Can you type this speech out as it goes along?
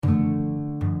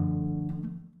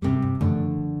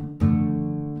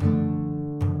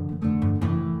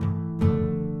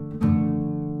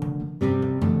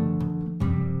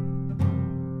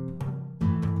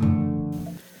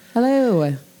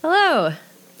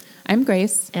I'm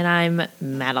Grace. And I'm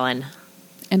Madeline.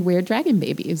 And we're Dragon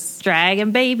Babies.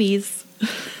 Dragon Babies.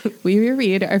 We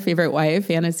reread our favorite YA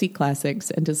fantasy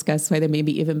classics and discuss why they may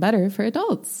be even better for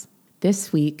adults.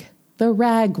 This week, The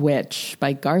Rag Witch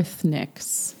by Garth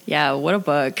Nix. Yeah, what a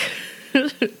book.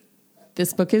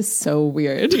 This book is so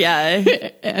weird. Yeah.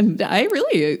 And I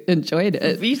really enjoyed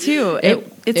it. Me too.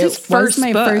 It's his first was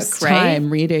my book, first right? time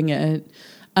reading it.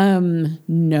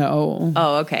 No.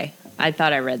 Oh, okay. I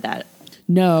thought I read that.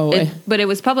 No. But it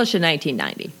was published in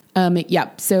 1990.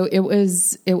 Yeah. So it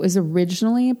was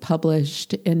originally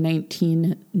published in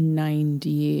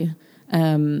 1990.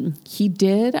 He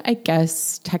did, I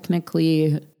guess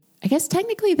technically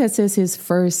this is his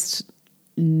first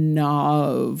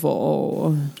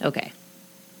novel. Okay.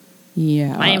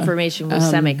 Yeah. My information was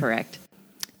semi-correct.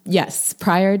 Yes.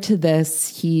 Prior to this,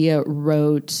 he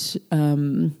wrote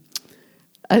a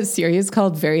series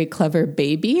called Very Clever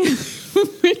Baby.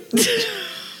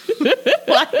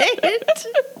 What?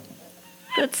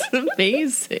 That's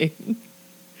amazing.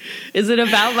 Is it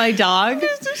about my dog?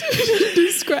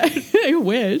 I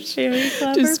wish.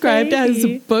 Described Described as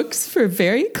books for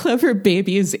very clever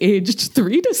babies aged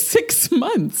 3 to 6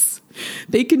 months.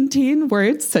 They contain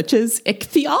words such as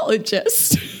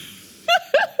ichthyologist.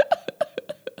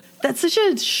 That's such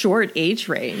a short age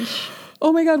range.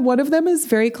 Oh my God, one of them is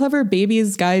Very Clever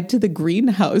Baby's Guide to the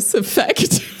Greenhouse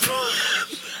Effect.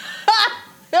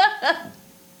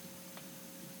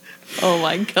 Oh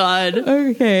my God.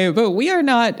 Okay, but we are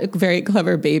not very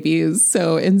clever babies,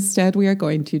 so instead we are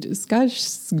going to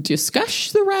discuss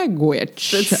the Rag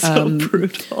Witch. That's so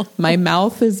brutal. My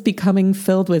mouth is becoming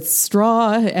filled with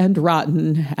straw and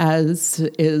rotten, as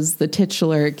is the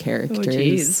titular characters. Oh,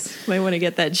 geez. Might want to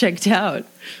get that checked out.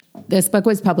 This book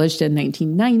was published in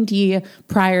 1990,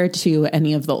 prior to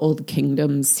any of the Old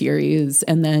Kingdom series,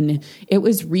 and then it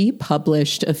was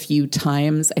republished a few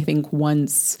times. I think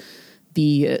once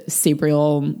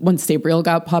Sabriel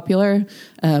got popular,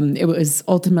 it was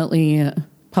ultimately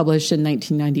published in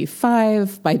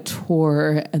 1995 by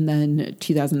Tor, and then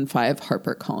 2005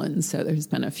 HarperCollins. So there's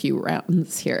been a few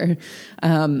rounds here.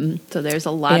 So there's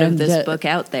a lot of this book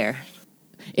out there.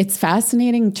 It's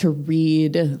fascinating to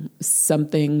read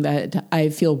something that I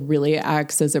feel really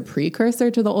acts as a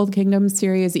precursor to the Old Kingdom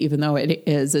series, even though it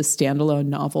is a standalone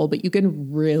novel. But you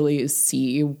can really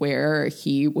see where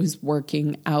he was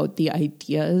working out the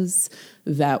ideas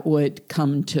that would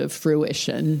come to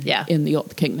fruition in the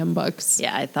Old Kingdom books.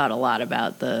 Yeah, I thought a lot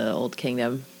about the Old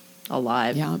Kingdom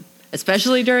alive. Yeah.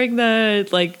 Especially during the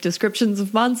descriptions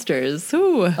of monsters.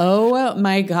 Ooh. Oh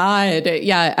my God.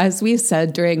 Yeah. As we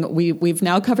said we've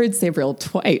now covered Sabriel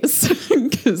twice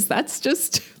because that's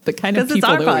just the kind of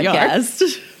people that we are.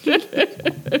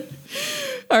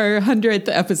 Our 100th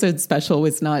episode special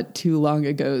was not too long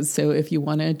ago. So if you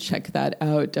want to check that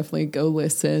out, definitely go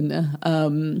listen.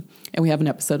 And we have an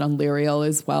episode on Lyriel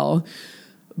as well.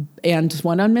 And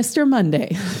one on Mr.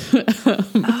 Monday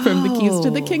from the Keys to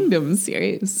the Kingdom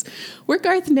series. We're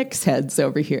Garth Nix heads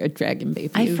over here at Dragon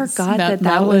Babies. I forgot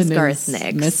that was Garth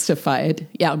Nix. Mystified.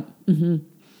 Yeah. Mm-hmm.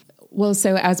 Well,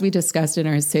 so as we discussed in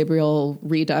our Sabriel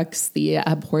Redux, the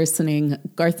abhorsening,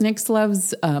 Garth Nix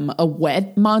loves a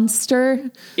wet monster.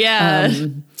 Yeah.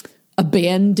 A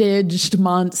bandaged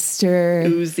monster.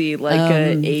 Oozy, like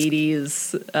an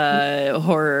 80s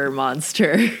horror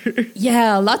monster.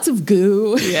 Yeah, lots of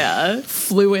goo. Yeah.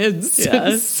 Fluids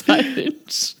and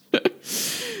such.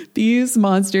 These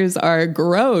monsters are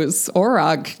gross.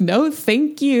 Auroch, no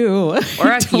thank you.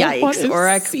 Auroch, yikes.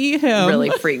 Auroch see him. Really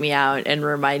freaked me out and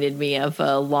reminded me of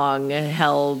a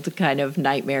long-held kind of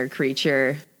nightmare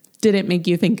creature. Did it make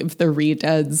you think of the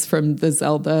Redeads from the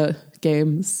Zelda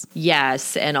games?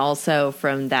 Yes, and also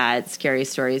from that Scary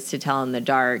Stories to Tell in the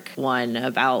Dark one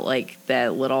about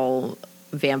that little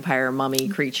vampire mummy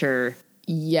creature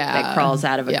that crawls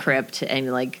out of a crypt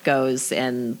and goes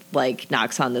and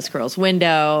knocks on this girl's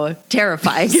window.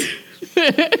 Terrifying.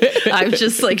 I'm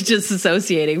just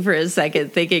disassociating for a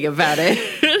second thinking about it.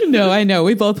 No, I know.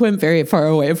 We both went very far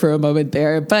away for a moment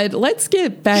there, but let's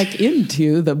get back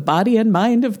into the body and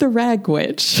mind of the Rag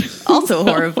Witch. Also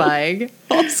horrifying.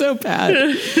 Also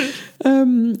bad.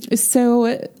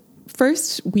 So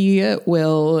first we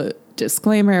will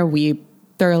disclaimer, we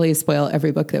thoroughly spoil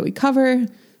every book that we cover.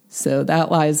 So that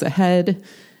lies ahead.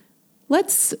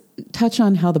 Let's touch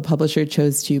on how the publisher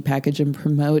chose to package and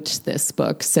promote this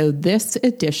book. So this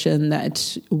edition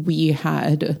that we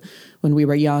had when we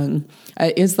were young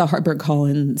is the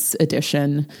HarperCollins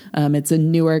edition. It's a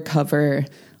newer cover.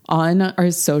 On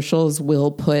our socials,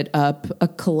 we'll put up a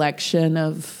collection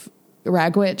of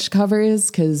Rag Witch covers,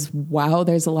 because wow,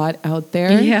 there's a lot out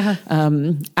there. Yeah.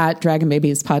 At Dragon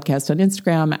Babies Podcast on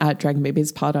Instagram, at Dragon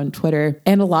Babies Pod on Twitter.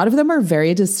 And a lot of them are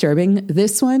very disturbing.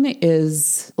 This one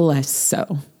is less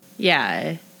so.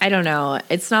 Yeah. I don't know.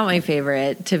 It's not my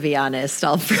favorite, to be honest.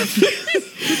 I'll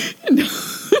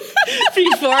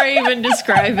before I even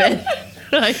describe it.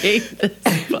 I hate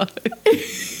this book.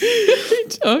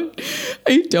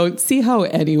 I don't see how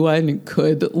anyone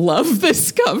could love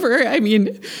this cover. I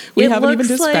mean, we haven't even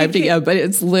described it yet, but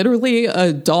it's literally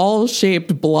a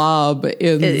doll-shaped blob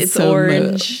in some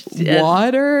orange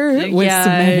water with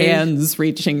some hands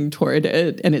reaching toward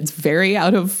it, and it's very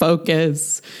out of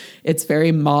focus. It's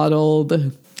very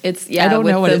modeled. It's I don't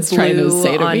know what it's trying to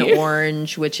say to me.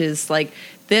 Orange, which is like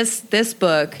this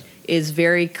book is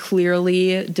very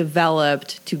clearly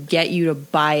developed to get you to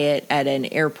buy it at an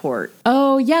airport.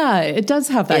 Oh, yeah. It does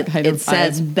have that kind of vibe. It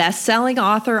says best-selling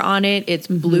author on it. It's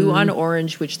blue on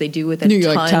orange, which they do with a New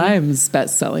York Times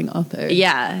best-selling author.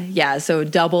 Yeah, yeah. So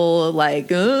double,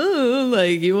 like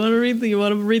you want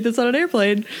to read this on an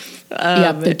airplane.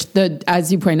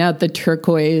 As you point out, the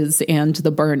turquoise and the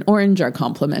burnt orange are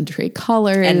complementary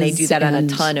colors. And they do that on a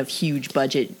ton of huge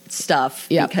budget stuff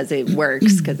because it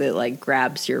works, because it like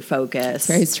grabs your focus. It's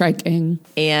very striking.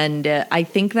 And I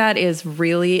think that is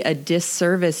really a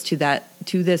disservice to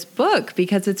this book,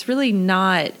 because it's really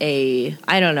not I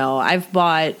don't know. I've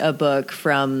bought a book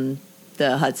from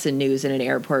the Hudson News in an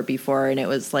airport before, and it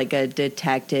was like a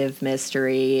detective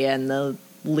mystery, and the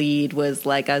lead was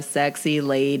like a sexy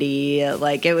lady.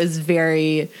 Like, it was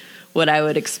very what I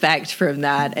would expect from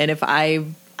that. And if I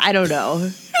don't know.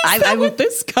 I what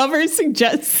this cover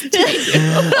suggests to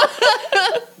you.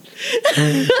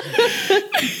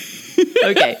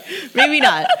 Okay, maybe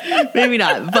not,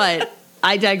 but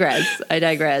I digress.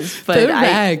 But the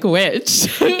Rag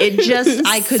Witch. It just,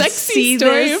 I could sexy see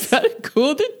story this about a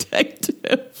cool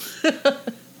detective.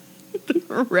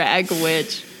 The Rag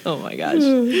Witch. Oh my gosh.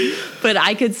 But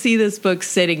I could see this book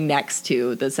sitting next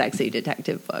to the sexy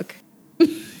detective book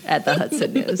at the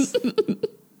Hudson News.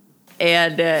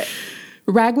 And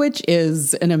Rag Witch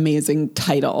is an amazing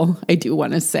title, I do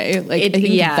want to say. Like, I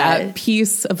think that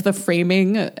piece of the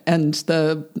framing and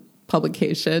the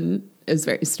publication is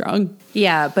very strong.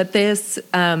 Yeah, but this,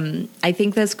 I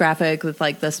think this graphic with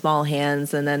like the small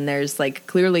hands, and then there's like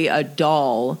clearly a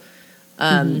doll.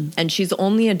 And she's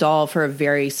only a doll for a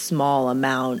very small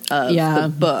amount of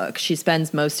the book. She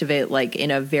spends most of it like in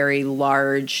a very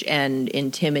large and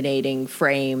intimidating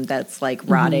frame that's like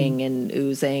rotting and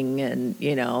oozing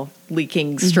and,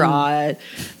 leaking straw.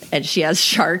 And she has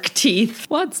shark teeth.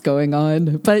 What's going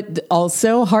on? But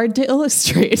also hard to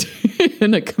illustrate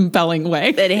in a compelling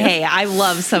way. But hey, I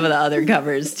love some of the other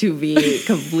covers, to be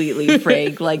completely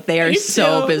frank. Like, they are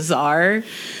so bizarre.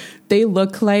 They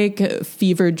look like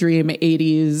fever dream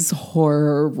 80s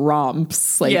horror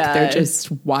romps. Like, they're just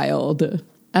wild.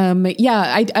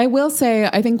 I will say,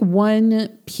 I think one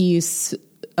piece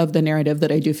of the narrative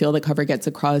that I do feel the cover gets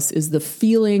across is the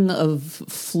feeling of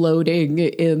floating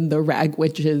in the Rag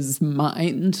Witch's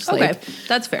mind. Okay,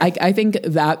 that's fair. I think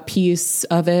that piece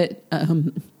of it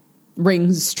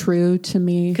rings true to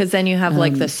me. Because then you have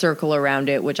like the circle around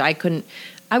it, which I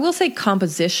will say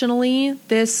compositionally,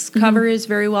 this cover is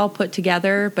very well put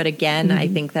together. But again, I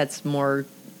think that's more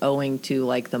owing to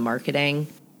like the marketing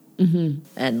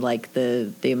and like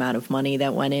the amount of money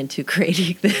that went into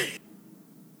creating this.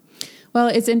 Well,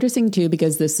 it's interesting too,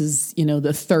 because this is,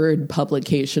 the third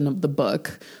publication of the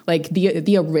book. Like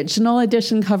the original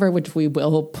edition cover, which we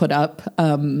will put up,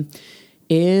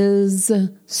 is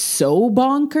so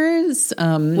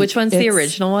bonkers. Which one's the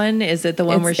original one? Is it the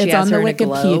one where she has her in a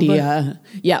globe?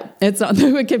 Yeah, it's on the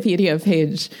Wikipedia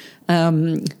page.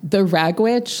 The Rag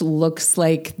Witch looks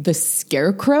like the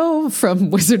Scarecrow from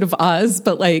Wizard of Oz,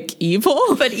 but like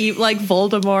evil. But like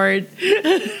Voldemort.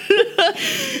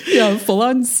 Yeah, full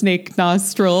on snake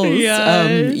nostrils.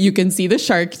 Yeah. You can see the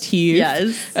shark teeth.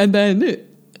 Yes. And then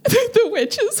the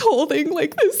witch is holding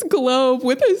like this globe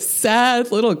with a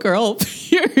sad little girl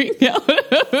peering out of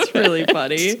it. It's really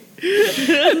funny.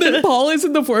 And then Paul is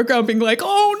in the foreground being like,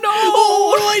 oh no,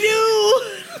 what do I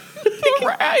do? The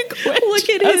Rag Witch. Look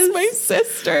at my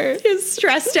sister. His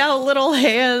stressed out little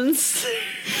hands.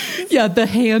 Yeah, the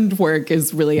handwork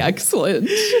is really excellent.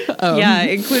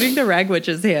 Including the Rag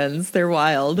Witch's hands. They're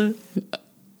wild.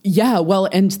 Yeah, well,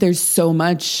 and there's so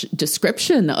much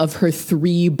description of her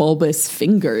 3 bulbous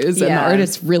fingers, and the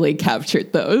artist really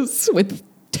captured those with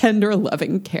tender,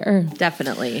 loving care.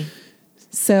 Definitely.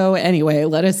 So anyway,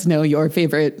 let us know your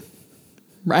favorite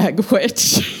Rag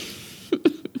Witch.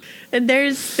 And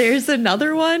there's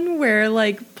another one where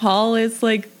like Paul is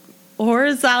like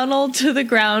horizontal to the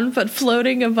ground, but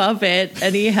floating above it.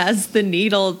 And he has the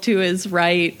needle to his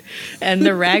right. And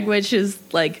the rag witch is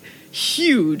like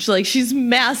huge. Like she's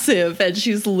massive. And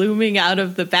she's looming out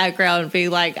of the background,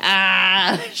 being like,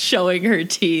 showing her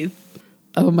teeth.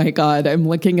 Oh my God, I'm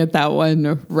looking at that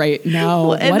one right now.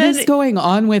 What is going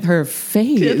on with her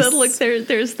face? And then look,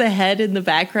 there's the head in the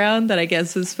background that I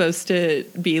guess is supposed to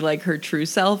be like her true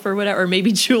self or whatever. Or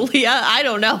maybe Julia. I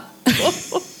don't know.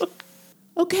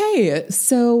 Okay,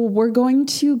 so we're going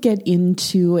to get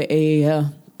into a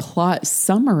plot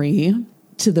summary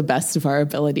to the best of our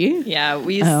ability. Yeah,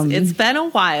 it's been a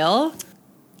while.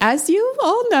 As you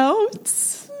all know,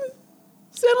 it's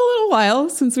been a little while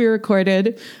since we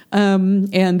recorded,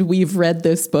 and we've read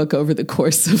this book over the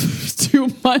course of 2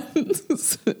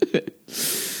 months.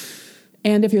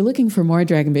 And if you're looking for more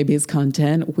Dragon Babies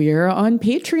content, we're on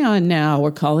Patreon now. We're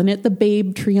calling it the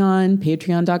Babe Treon,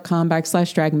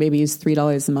 patreon.com/Dragon Babies,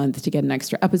 $3 a month to get an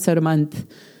extra episode a month.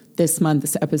 This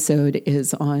month's episode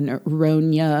is on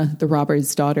Ronya, the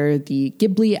Robber's Daughter, the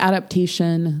Ghibli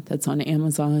adaptation that's on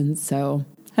Amazon. So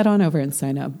head on over and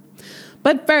sign up.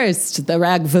 But first, the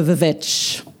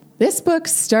Ragvavitch. This book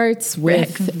starts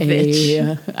with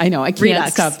I know, I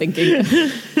can't stop thinking.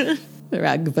 The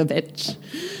Ragvavitch.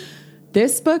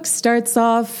 This book starts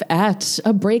off at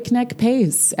a breakneck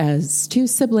pace as 2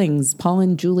 siblings, Paul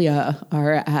and Julia,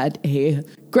 are at a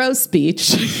gross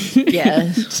beach.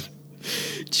 Yes.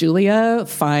 Julia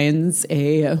finds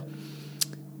a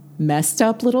messed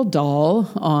up little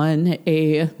doll on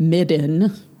a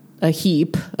midden, a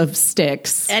heap of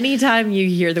sticks. Anytime you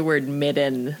hear the word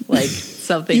midden, like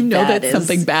something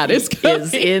something bad is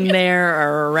in there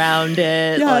or around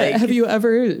it. Yeah, like, have you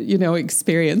ever,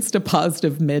 experienced a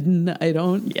positive midden? I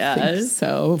don't think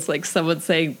so. It's like someone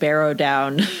saying barrow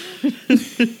down.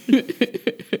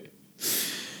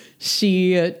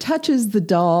 She touches the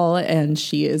doll and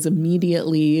she is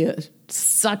immediately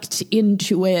sucked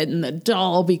into it, and the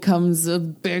doll becomes a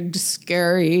big,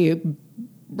 scary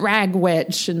rag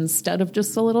witch instead of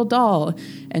just a little doll.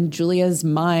 And Julia's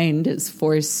mind is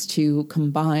forced to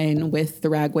combine with the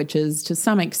rag witch's to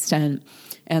some extent,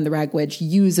 and the rag witch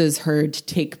uses her to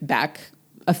take back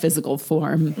a physical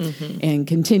form and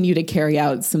continue to carry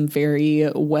out some very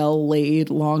well-laid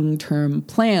long-term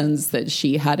plans that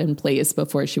she had in place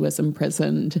before she was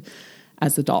imprisoned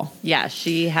as a doll. Yeah,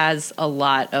 she has a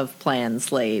lot of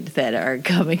plans laid that are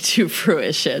coming to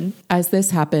fruition. As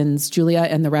this happens, Julia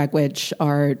and the rag witch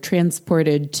are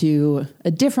transported to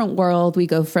a different world. We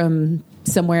go from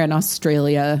somewhere in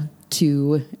Australia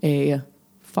to a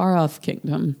far-off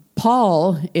kingdom.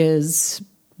 Paul is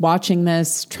watching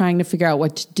this, trying to figure out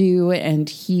what to do, and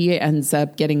he ends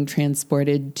up getting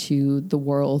transported to the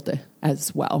world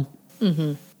as well.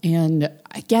 Mm-hmm. And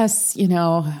I guess,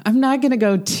 I'm not going to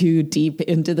go too deep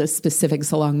into the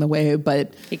specifics along the way,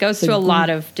 but he goes to a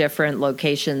lot of different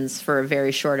locations for a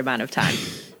very short amount of time.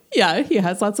 Yeah, he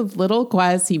has lots of little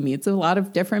quests. He meets a lot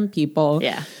of different people.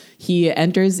 Yeah. He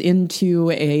enters into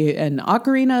an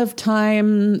Ocarina of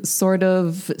Time sort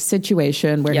of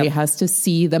situation where he has to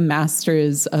see the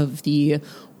masters of the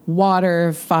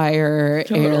water, fire,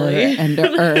 air, and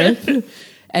earth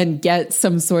and get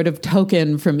some sort of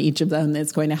token from each of them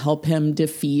that's going to help him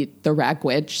defeat the rag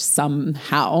witch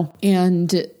somehow.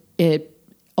 And it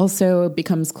also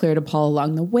becomes clear to Paul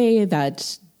along the way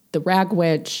that the rag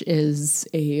witch is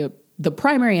the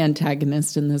primary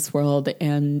antagonist in this world,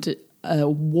 and a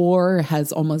war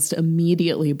has almost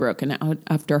immediately broken out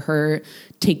after her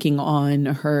taking on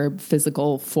her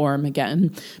physical form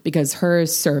again, because her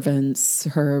servants,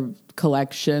 her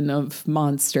collection of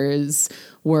monsters,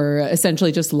 were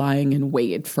essentially just lying in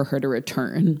wait for her to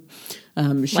return.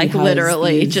 Like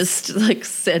literally just like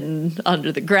sitting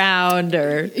under the ground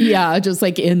or... Yeah, just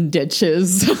like in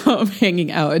ditches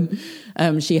hanging out.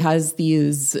 She has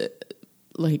these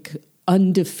like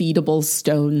undefeatable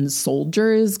stone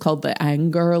soldiers called the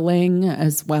Angerling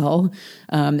as well.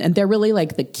 And they're really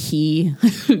like the key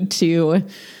to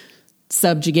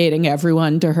subjugating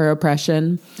everyone to her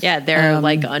oppression. Yeah, they're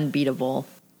like unbeatable.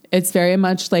 It's very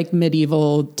much like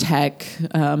medieval tech,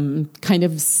 kind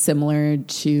of similar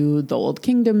to the Old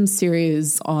Kingdom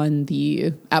series on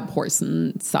the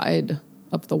Abhorsen side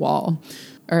of the wall.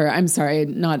 Or I'm sorry,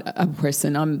 not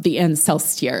Abhorsen, the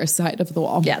Ancelstier side of the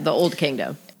wall. Yeah, the Old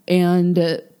Kingdom.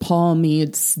 And Paul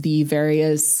meets the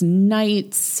various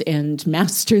knights and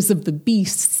masters of the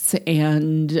beasts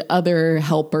and other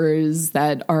helpers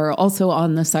that are also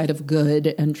on the side of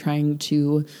good and trying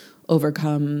to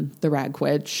overcome the rag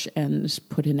witch and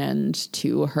put an end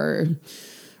to her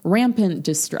rampant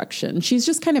destruction. She's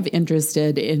just kind of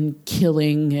interested in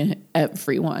killing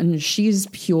everyone. She's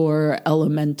pure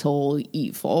elemental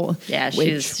evil. Yeah,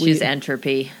 she's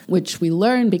entropy. Which we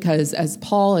learn because as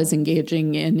Paul is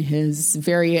engaging in his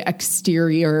very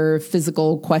exterior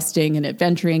physical questing and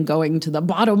adventuring, going to the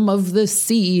bottom of the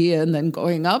sea and then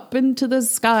going up into the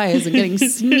skies and getting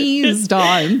sneezed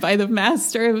on by the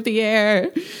master of the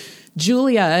air,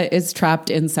 Julia is trapped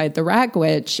inside the Rag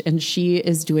Witch, and she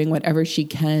is doing whatever she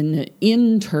can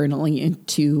internally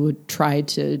to try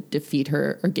to defeat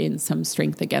her or gain some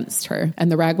strength against her.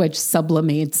 And the Rag Witch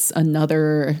sublimates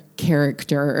another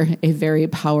character, a very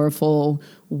powerful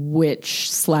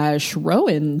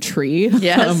witch/Rowan tree,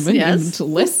 named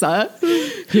Lissa,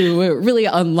 who really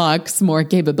unlocks more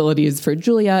capabilities for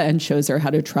Julia and shows her how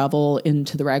to travel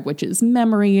into the Rag Witch's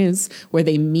memories, where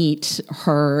they meet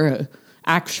her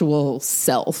actual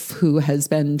self, who has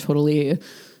been totally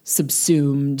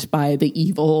subsumed by the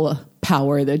evil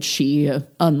power that she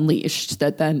unleashed,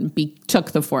 that then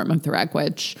took the form of the Rag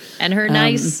Witch. And her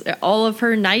all of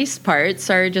her nice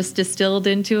parts are just distilled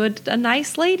into a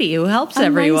nice lady who helps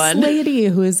everyone. A nice lady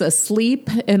who is asleep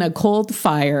in a cold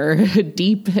fire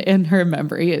deep in her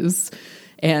memories.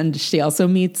 And she also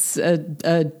meets a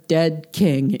dead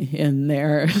king in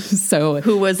there. So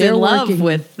who was in love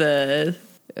with the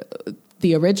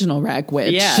original Rag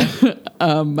Witch. Yeah.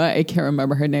 I can't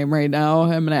remember her name right now.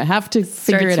 I'm going to have to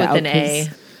figure it out. Starts with an A.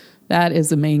 That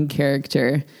is a main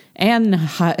character. Anne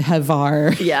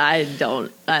Havar. Yeah, I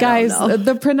don't know.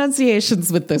 The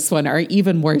pronunciations with this one are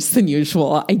even worse than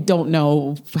usual. I don't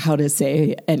know how to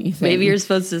say anything. Maybe you're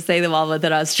supposed to say them all with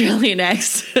an Australian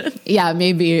accent. Yeah,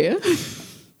 maybe.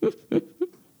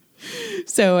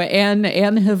 So Anne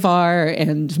Havar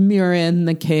and Murin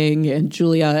the king and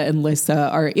Julia and Lissa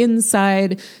are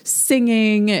inside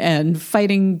singing and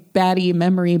fighting baddie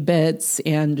memory bits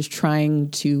and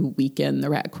trying to weaken the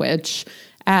Rag Witch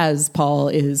as Paul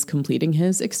is completing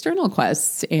his external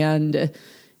quests. And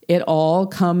it all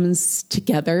comes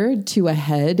together to a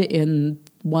head in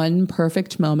one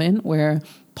perfect moment where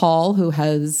Paul, who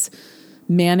has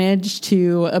managed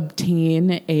to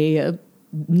obtain a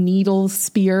needle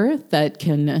spear that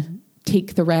can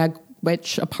take the Rag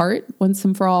Witch apart once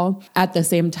and for all. At the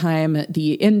same time,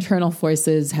 the internal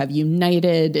forces have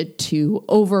united to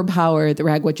overpower the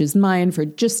Rag Witch's mind for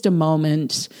just a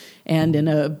moment. And in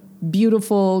a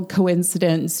beautiful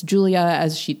coincidence, Julia,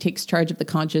 as she takes charge of the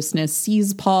consciousness,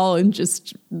 sees Paul and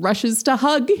just rushes to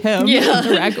hug him in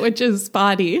the Rag Witch's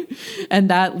body. And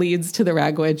that leads to the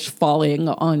Rag Witch falling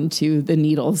onto the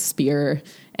needle spear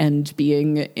and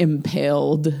being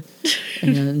impaled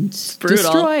and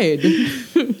destroyed.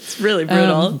 It's really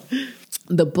brutal.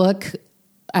 The book,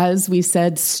 as we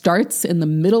said, starts in the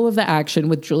middle of the action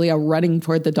with Julia running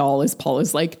toward the doll as Paul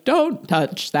is like, don't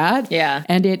touch that. Yeah.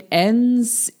 And it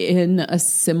ends in a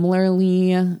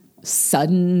similarly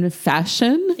sudden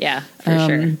fashion. Yeah, for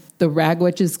sure. The Rag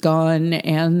Witch is gone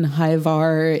and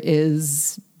Havar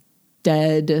is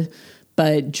dead,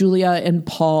 but Julia and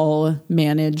Paul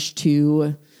manage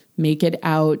to make it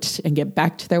out and get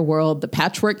back to their world. The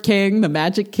Patchwork King, the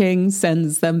Magic King,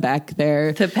 sends them back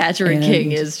there. The Patchwork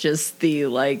King is just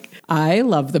I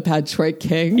love the Patchwork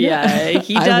King. Yeah,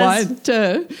 he does.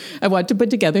 I want to put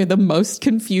together the most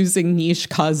confusing niche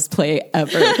cosplay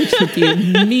ever, which would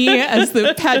be me as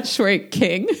the Patchwork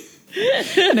King.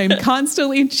 And I'm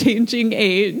constantly changing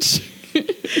age.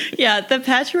 Yeah, the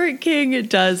Patchwork King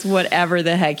does whatever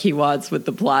the heck he wants with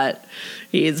the plot.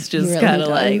 He's just kind of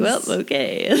like, well,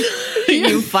 okay.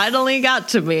 You finally got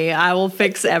to me. I will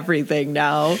fix everything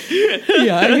now.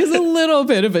 Yeah, he's a little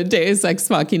bit of a deus ex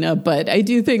machina, but I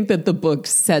do think that the book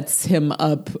sets him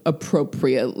up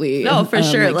appropriately. No, for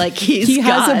sure. He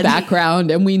has a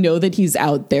background and we know that he's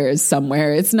out there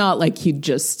somewhere. It's not like he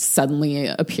just suddenly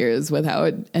appears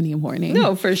without any warning.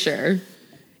 No, for sure.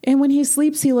 And when he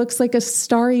sleeps, he looks like a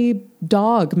starry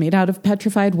dog made out of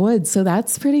petrified wood. So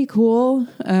that's pretty cool.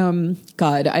 Animals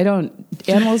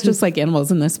just like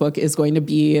animals in this book is going to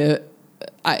be,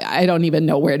 I don't even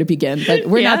know where to begin, but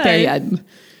we're not there yet.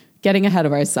 Getting ahead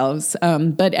of ourselves.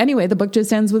 But anyway, the book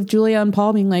just ends with Julia and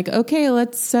Paul being like, okay,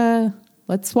 let's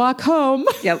walk home.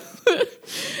 Yep.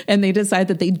 And they decide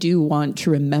that they do want to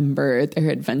remember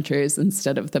their adventures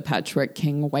instead of the Patchwork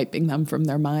King wiping them from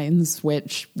their minds,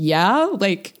 which, don't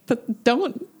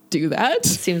do that.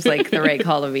 Seems like the right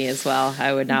call to me as well.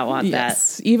 I would not want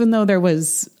that. Even though there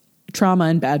was trauma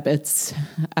and bad bits,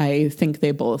 I think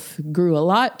they both grew a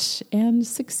lot and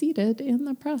succeeded in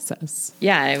the process.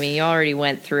 Yeah, I mean, you already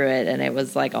went through it and it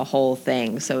was like a whole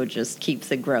thing, so just keep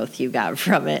the growth you got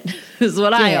from it, is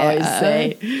what I always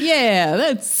say. Yeah,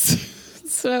 that's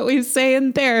That's what we say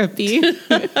in therapy.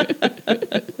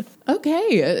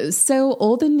 Okay, so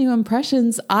old and new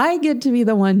impressions. I get to be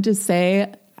the one to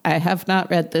say, I have not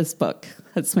read this book.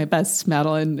 That's my best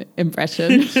Madeline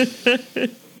impression.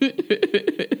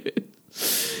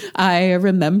 I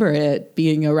remember it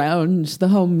being around the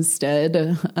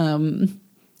homestead.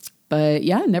 But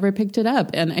yeah, never picked it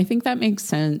up. And I think that makes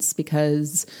sense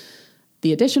because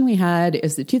the edition we had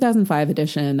is the 2005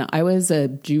 edition. I was a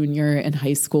junior in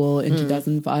high school in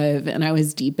 2005, and I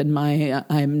was deep in my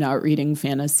I'm not reading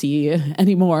fantasy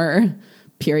anymore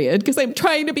period because I'm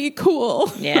trying to be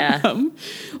cool. Yeah.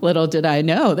 Little did I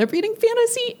know that reading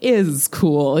fantasy is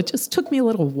cool. It just took me a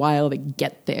little while to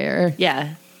get there.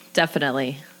 Yeah,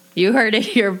 definitely. You heard it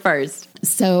here first.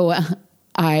 So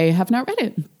I have not read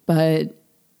it, but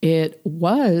it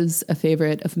was a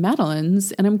favorite of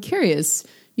Madeline's, and I'm curious,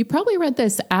 you probably read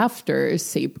this after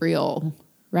Sabriel,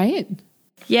 right?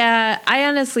 Yeah, I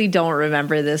honestly don't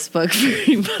remember this book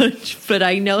very much, but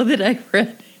I know that I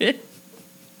read it.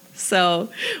 So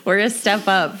we're a step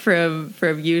up from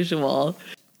usual.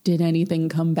 Did anything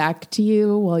come back to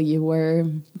you while you were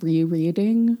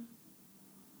rereading?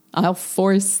 I'll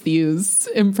force these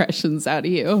impressions out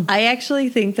of you. I actually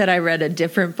think that I read a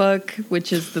different book,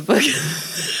 which is the book.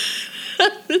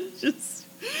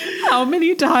 How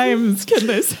many times can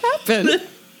this happen?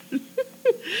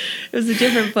 It was a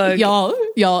different book.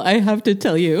 Y'all, I have to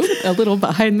tell you a little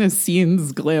behind the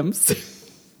scenes glimpse.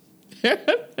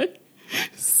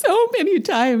 So many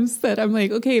times that I'm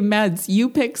like, okay, Mads, you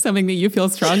pick something that you feel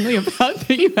strongly about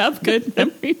that you have good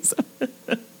memories of.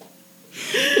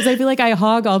 Because I feel like I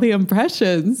hog all the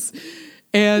impressions.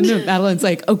 And Madeline's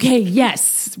like, okay,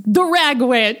 yes, The Rag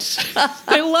Witch.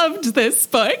 I loved this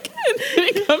book. And then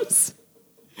it comes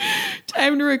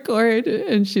time to record.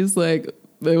 And she's like,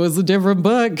 it was a different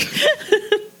book.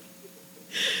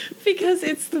 Because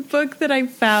it's the book that I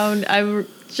found. I'm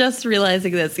just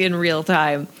realizing this in real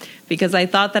time. Because I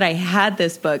thought that I had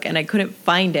this book and I couldn't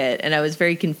find it. And I was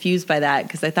very confused by that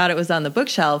because I thought it was on the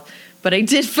bookshelf. But I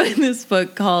did find this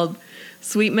book called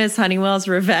Sweet Miss Honeywell's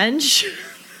Revenge.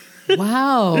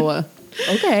 Wow.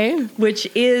 Okay. Which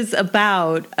is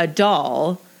about a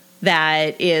doll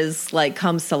that is like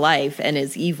comes to life and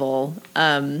is evil.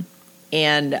 And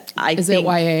I is think, it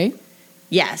YA?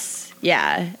 Yes.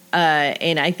 Yeah.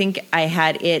 And I think I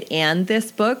had it and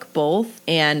this book both.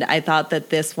 And I thought that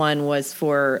this one was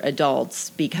for adults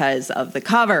because of the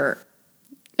cover.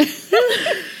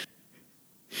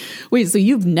 Wait, so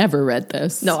you've never read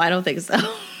this? No, I don't think so.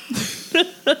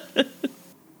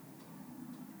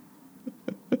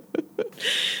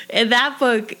 And that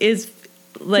book is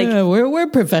like... Yeah, we're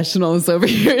professionals over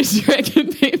here at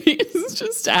Dragon Babies,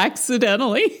 just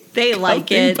accidentally. They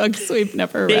like it. Books we've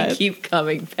never read. They keep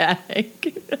coming back.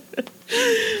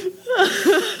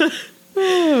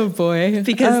 Oh, boy.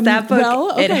 Because that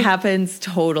book, it happens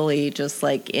totally just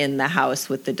like in the house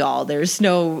with the doll. There's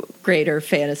no greater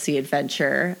fantasy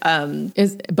adventure. There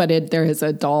is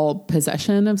a doll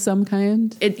possession of some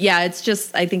kind? I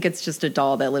think it's just a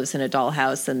doll that lives in a doll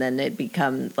house, and then it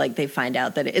becomes like they find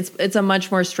out that it's a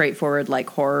much more straightforward like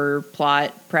horror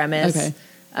plot premise. Okay.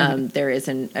 There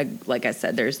isn't, like I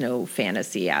said, there's no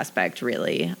fantasy aspect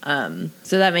really.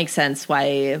 So that makes sense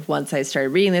why once I started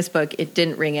reading this book, it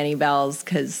didn't ring any bells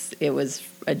because it was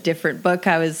a different book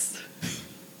I was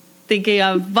thinking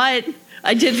of, but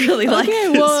I did really like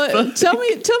this book. Tell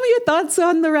me your thoughts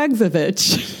on The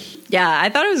Ragsavitch. Yeah, I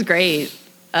thought it was great.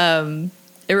 It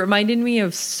reminded me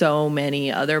of so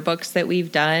many other books that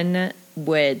we've done,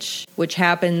 which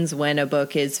happens when a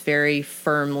book is very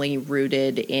firmly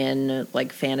rooted in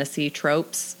like fantasy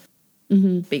tropes.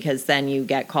 Mm-hmm. Because then you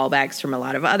get callbacks from a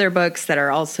lot of other books that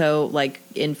are also like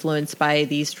influenced by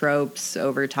these tropes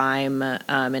over time,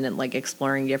 and like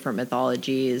exploring different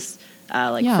mythologies,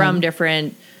 from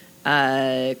different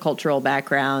cultural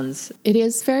backgrounds. It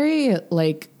is very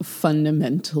like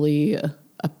fundamentally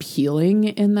appealing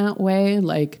in that way,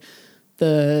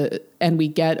 and we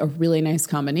get a really nice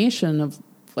combination of,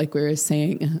 like we were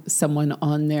saying, someone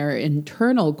on their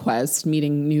internal quest,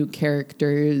 meeting new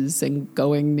characters and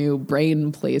going new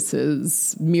brain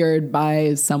places, mirrored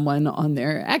by someone on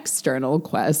their external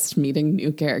quest, meeting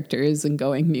new characters and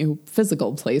going new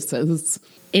physical places.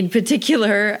 In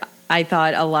particular, I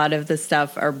thought a lot of the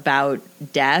stuff about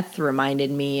death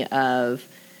reminded me of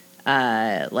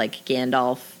like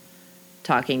Gandalf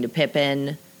talking to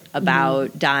Pippin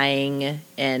about dying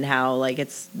and how like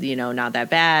it's not that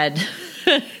bad.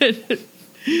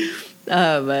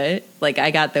 Like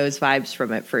I got those vibes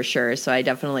from it for sure. So I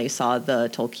definitely saw the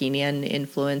Tolkienian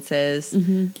influences.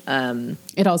 Mm-hmm.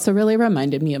 It also really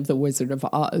reminded me of the Wizard of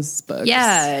Oz books.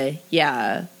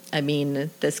 Yeah. I mean,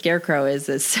 the Scarecrow is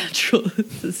a central,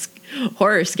 this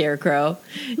horror Scarecrow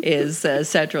is a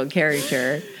central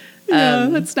character. Yeah,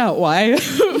 that's not why.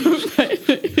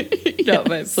 No,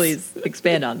 but please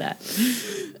expand on that.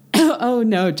 Oh,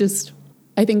 no, just...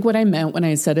 I think what I meant when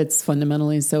I said it's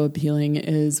fundamentally so appealing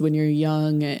is when you're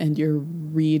young and you're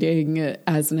reading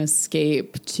as an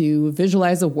escape to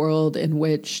visualize a world in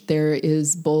which there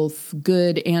is both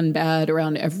good and bad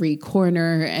around every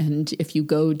corner. And if you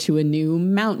go to a new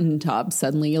mountaintop,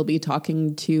 suddenly you'll be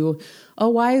talking to a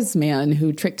wise man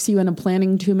who tricks you into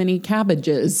planting too many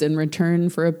cabbages in return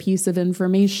for a piece of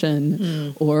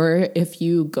information. Or if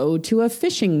you go to a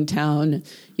fishing town,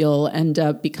 you'll end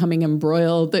up becoming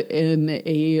embroiled in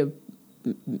a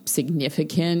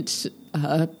significant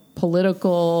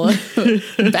political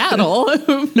battle.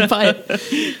 But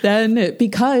then,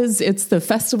 because it's the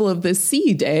Festival of the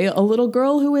Sea Day, a little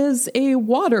girl who is a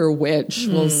water witch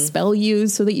will spell you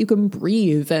so that you can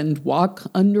breathe and walk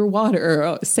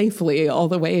underwater safely all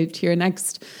the way to your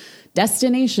next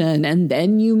destination. And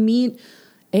then you meet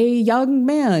a young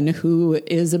man who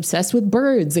is obsessed with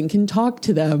birds and can talk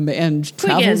to them and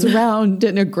travels around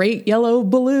in a great yellow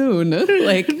balloon.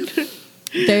 Like,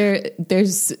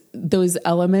 there's those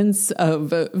elements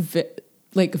of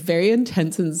very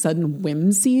intense and sudden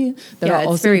whimsy that are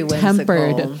also very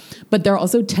tempered, but they're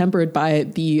also tempered by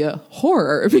the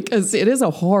horror, because it is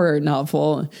a horror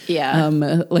novel. Yeah.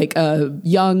 Like a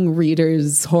young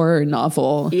reader's horror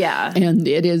novel. Yeah. And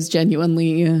it is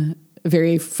genuinely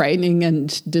very frightening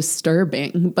and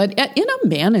disturbing, but in a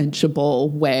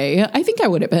manageable way. I think I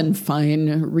would have been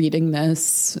fine reading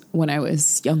this when I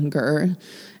was younger.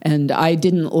 And I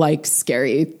didn't like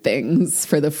scary things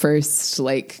for the first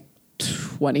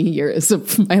 20 years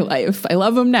of my life. I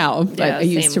love them now, but I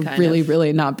used to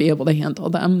really not be able to handle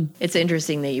them. It's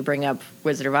interesting that you bring up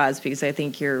Wizard of Oz, because I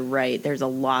think you're right. There's a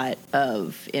lot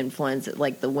of influence,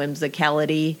 like the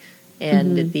whimsicality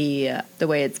and the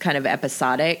way it's kind of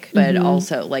episodic, but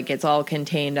also it's all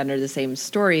contained under the same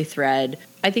story thread.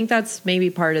 I think that's maybe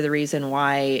part of the reason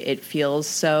why it feels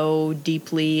so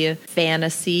deeply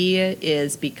fantasy,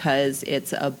 is because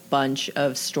it's a bunch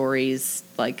of stories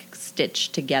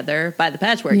stitched together by the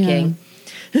Patchwork King.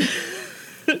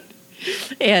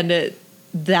 And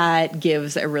that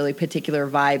gives a really particular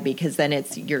vibe, because then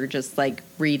you're just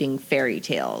reading fairy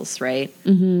tales, right?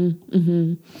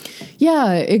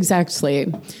 Yeah,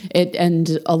 exactly.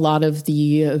 And a lot of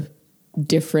the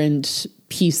different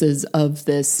pieces of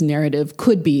this narrative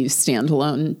could be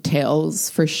standalone tales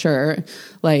for sure.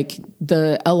 Like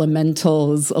the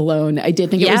elementals alone, I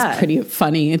did think it was pretty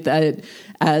funny that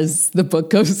as the book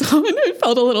goes on, it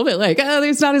felt a little bit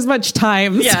there's not as much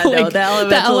time. Yeah, so,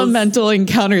 the elemental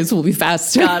encounters will be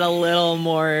faster. Got a little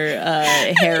more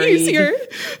hairy. Easier.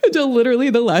 Literally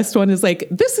the last one is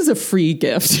this is a free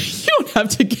gift. You don't have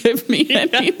to give me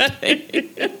anything.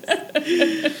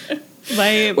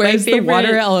 Whereas the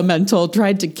water elemental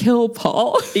tried to kill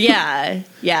Paul. Yeah,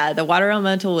 the water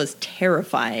elemental was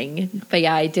terrifying. But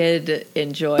I did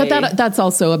enjoy. But that's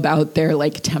also about their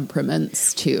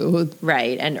temperaments too,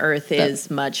 right? And Earth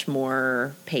is much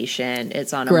more patient.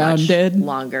 It's on grounded. A much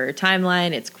longer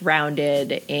timeline. It's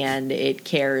grounded, and it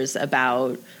cares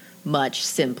about much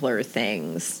simpler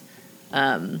things.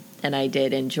 And I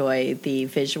did enjoy the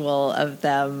visual of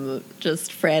them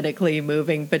just frantically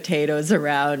moving potatoes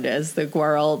around as the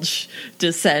Gwrlch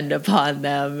descend upon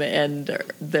them, and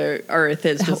the earth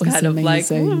is just kind of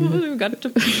amazing. Got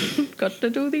to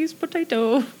do these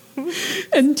potatoes.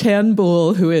 And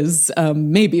Tanbull, who is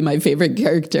maybe my favorite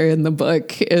character in the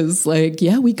book, is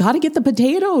we got to get the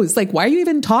potatoes. Why are you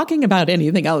even talking about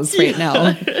anything else right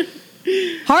now?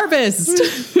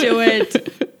 Harvest! Do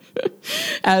it!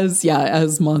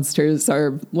 As monsters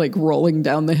are rolling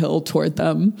down the hill toward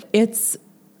them. It's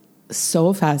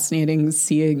so fascinating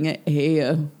seeing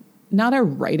not a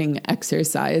writing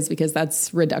exercise, because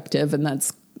that's reductive and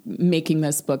that's making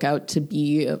this book out to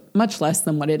be much less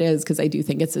than what it is, because I do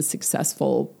think it's a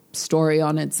successful story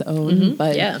on its own.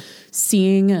 But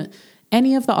seeing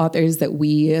any of the authors that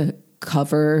we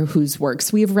cover whose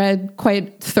works we've read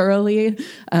quite thoroughly,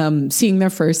 seeing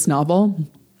their first novel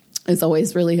is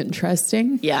always really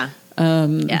interesting.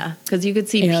 Because you could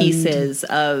see pieces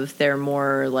of their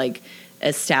more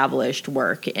established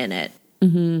work in it.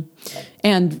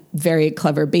 And very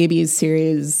clever babies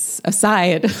series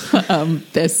aside,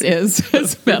 this is,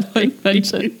 as Madeline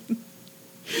mentioned,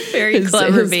 very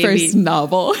clever his baby first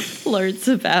novel learns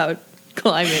about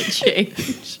climate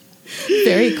change.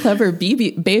 Very clever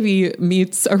baby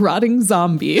meets a rotting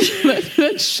zombie.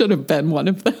 That should have been one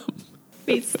of them.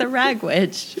 Meets the rag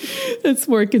witch. It's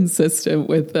more consistent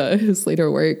with his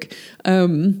later work.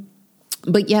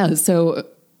 But yeah, so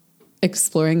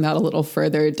exploring that a little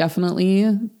further, definitely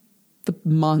the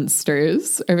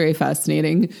monsters are very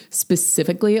fascinating.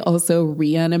 Specifically, also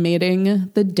reanimating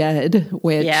the dead,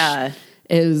 which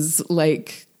is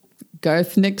like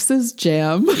Garth Nix's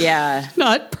jam. Yeah.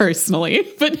 Not personally,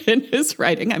 but in his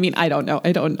writing. I mean, I don't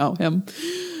know him.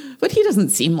 But he doesn't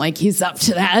seem like he's up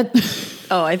to that.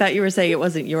 Oh, I thought you were saying it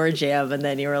wasn't your jam, and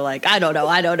then you were like, I don't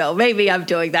know. Maybe I'm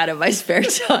doing that in my spare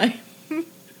time.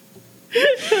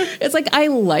 It's like, I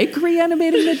like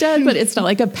reanimating the dead, but it's not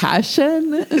like a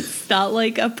passion. It's not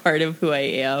like a part of who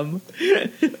I am.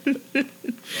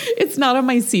 It's not on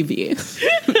my CV.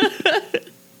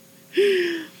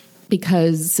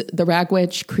 Because the Rag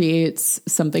Witch creates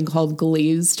something called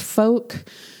glazed folk,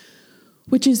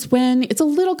 which is when it's a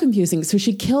little confusing. So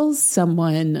she kills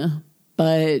someone,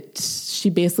 but she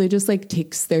basically just like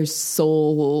takes their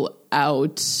soul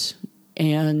out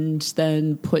and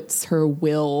then puts her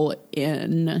will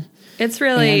in. It's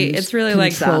really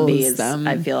like zombies,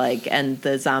 I feel like. And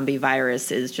the zombie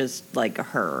virus is just like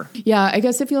her. Yeah, I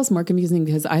guess it feels more confusing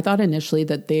because I thought initially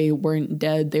that they weren't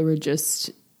dead. They were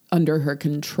just under her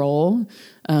control.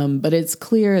 But it's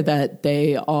clear that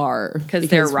they are. Because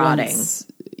they're rotting.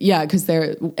 Because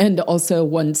and also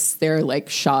once they're like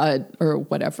shot or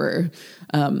whatever,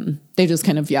 they just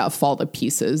kind of, fall to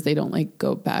pieces. They don't like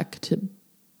go back to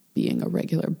being a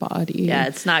regular body. Yeah,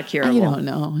 it's not curable. I don't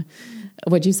know.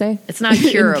 What'd you say? It's not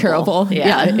curable. Incurable.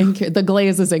 Yeah, the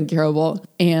glaze is incurable.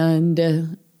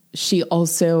 And she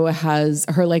also has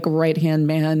her like right-hand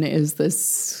man is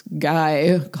this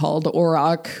guy called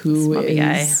Auroch, who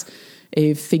is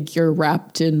a figure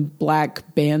wrapped in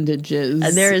black bandages.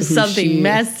 And there is something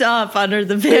messed up under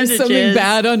the bandages. There's something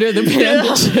bad under the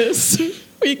bandages.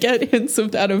 We get hints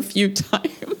of that a few times.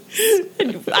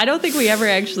 I don't think we ever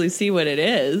actually see what it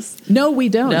is. No, we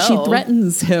don't. No. She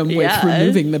threatens him with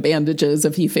removing the bandages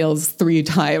if he fails 3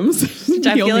 times. Which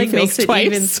I feel like makes it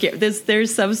even scary.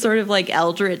 There's some sort of like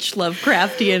eldritch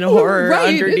Lovecraftian horror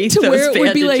underneath those bandages. It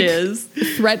would be like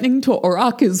threatening to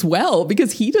Auroch as well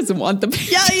because he doesn't want the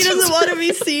bandages. Yeah, he doesn't want to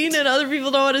be seen and other people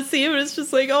don't want to see him. And it's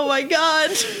just like, oh my God.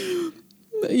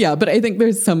 Yeah, but I think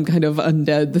there's some kind of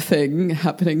undead thing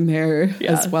happening there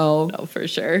as well. Oh, for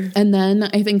sure. And then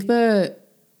I think the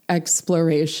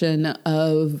exploration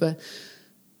of...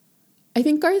 I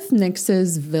think Garth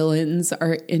Nix's villains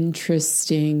are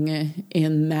interesting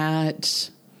in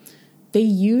that they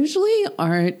usually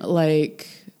aren't like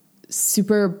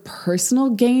super personal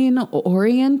gain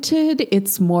oriented.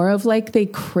 It's more of like they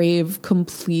crave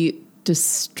complete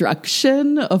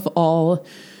destruction of all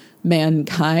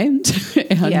mankind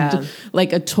and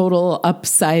like a total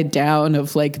upside down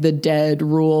of like the dead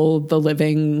rule the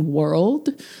living world.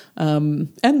 And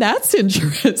that's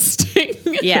interesting.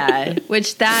 Yeah,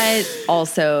 which that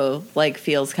also like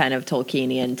feels kind of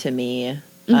Tolkienian to me,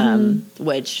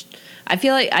 which I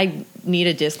feel like I need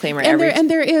a disclaimer.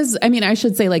 And there is, I mean, I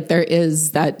should say like there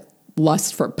is that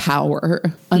lust for power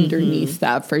underneath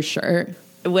that for sure.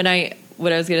 What I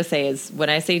was going to say is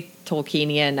when I say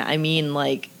Tolkienian, I mean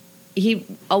like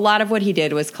a lot of what he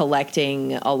did was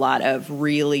collecting a lot of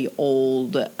really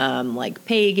old, like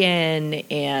pagan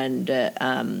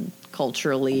and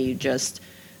culturally just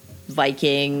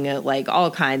Viking, like all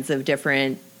kinds of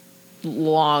different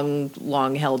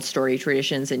long held story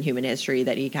traditions in human history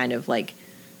that he kind of like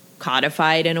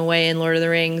codified in a way in Lord of the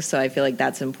Rings. So I feel like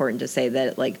that's important to say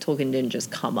that like Tolkien didn't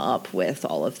just come up with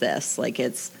all of this. Like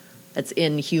it's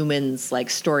in humans like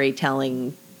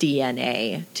storytelling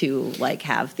DNA to like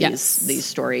have these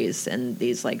stories and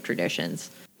these like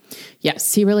traditions.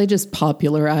 Yes, he really just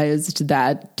popularized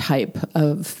that type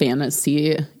of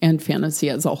fantasy and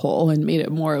fantasy as a whole and made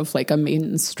it more of like a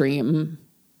mainstream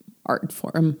art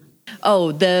form.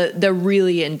 Oh, the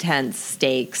really intense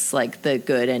stakes, like the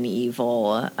good and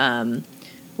evil,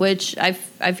 which I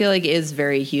feel like is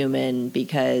very human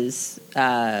because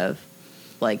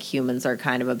like humans are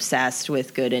kind of obsessed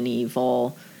with good and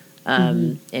evil.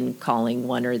 And calling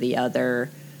one or the other.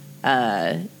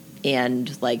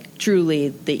 And like truly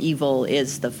the evil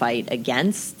is the fight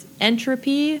against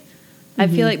entropy. I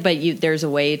feel like, but there's a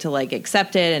way to like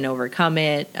accept it and overcome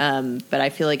it. But I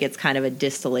feel like it's kind of a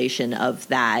distillation of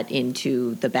that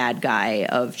into the bad guy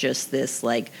of just this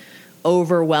like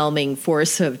overwhelming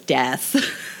force of death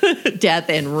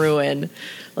and ruin.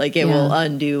 Like it will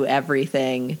undo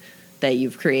everything that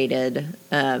you've created.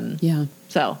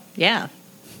 So, yeah.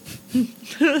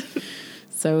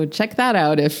 So check that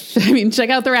out check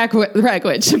out the Rag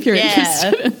Witch if you're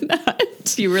interested in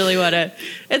that. You really want to,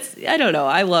 I don't know.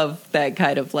 I love that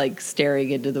kind of like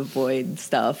staring into the void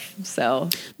stuff. So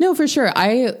no, for sure.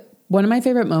 I one of my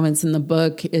favorite moments in the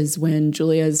book is when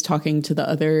Julia is talking to the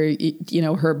other, you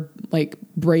know, her like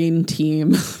brain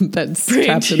team that's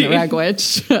trapped in the Rag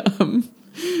Witch,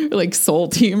 like soul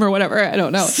team or whatever. I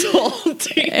don't know. Soul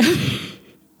team.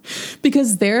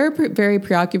 Because they're very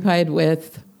preoccupied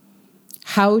with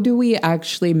how do we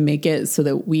actually make it so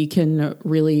that we can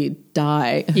really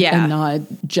die and not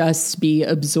just be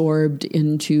absorbed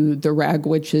into the Rag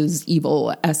Witch's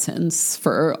evil essence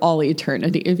for all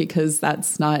eternity, because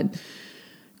that's not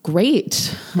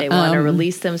great. They want to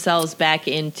release themselves back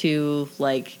into,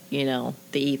 like, you know,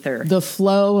 the ether. The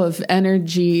flow of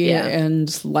energy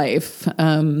and life.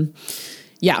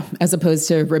 As opposed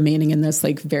to remaining in this,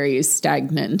 like, very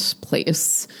stagnant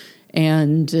place.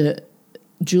 And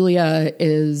Julia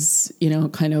is, you know,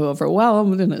 kind of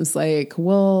overwhelmed and is like,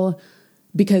 well,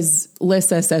 because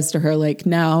Lyssa says to her, like,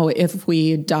 now if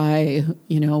we die,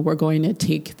 you know, we're going to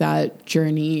take that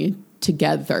journey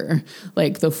together.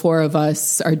 Like, the four of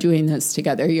us are doing this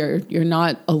together. You're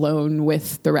not alone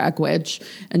with the Rag Witch.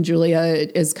 And Julia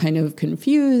is kind of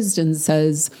confused and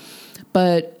says,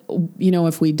 but, you know,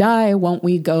 if we die, won't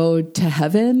we go to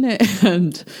heaven?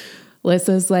 And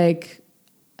Lyssa's like,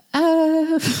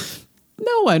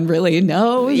 no one really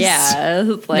knows. Yeah.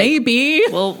 Like, maybe.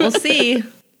 We'll see.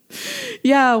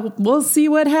 Yeah, we'll see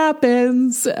what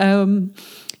happens. And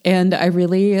I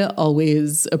really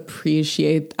always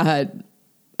appreciate that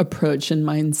approach and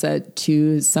mindset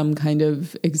to some kind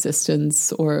of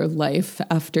existence or life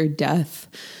after death.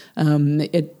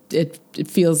 It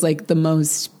feels like the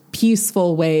most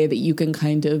peaceful way that you can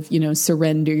kind of, you know,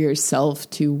 surrender yourself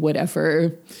to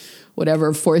whatever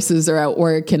forces are at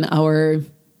work in our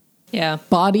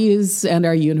bodies and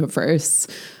our universe.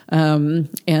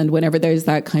 And whenever there's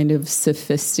that kind of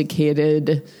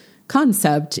sophisticated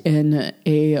concept in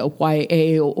a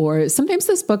YA, or sometimes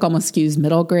this book almost skews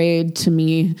middle grade to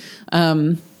me.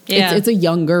 It's a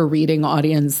younger reading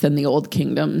audience than the Old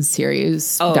Kingdom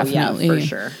series. Oh, definitely. Yeah, for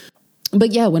sure.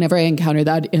 But yeah, whenever I encounter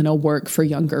that in a work for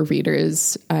younger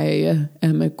readers, I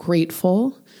am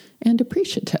grateful and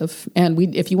appreciative. And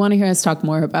if you want to hear us talk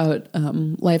more about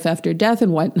life after death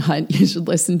and whatnot, you should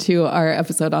listen to our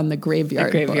episode on the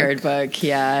Graveyard Book.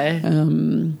 Yeah.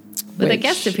 With a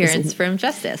guest appearance from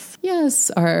Justice.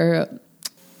 Yes, our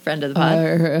friend of the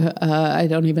pod. I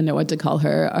don't even know what to call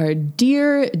her. Our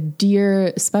dear,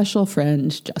 dear special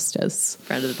friend, Justice.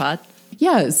 Friend of the pod.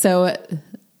 Yeah, so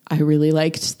I really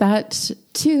liked that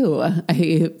too.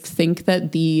 I think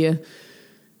that the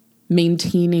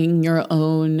maintaining your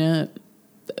own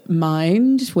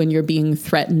mind when you're being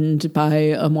threatened by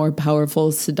a more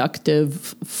powerful,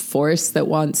 seductive force that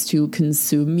wants to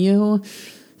consume you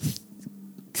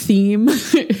theme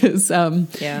is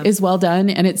well done.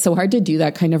 And it's so hard to do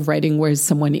that kind of writing where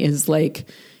someone is like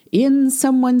in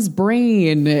someone's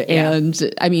brain.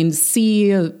 And I mean,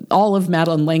 see all of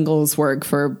Madeleine L'Engle's work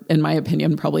for, in my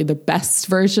opinion, probably the best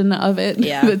version of it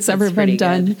that's ever been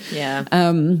done. Good. Yeah.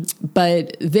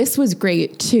 But this was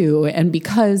great too. And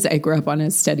because I grew up on a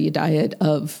steady diet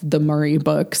of the Murray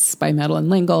books by Madeleine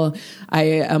L'Engle, I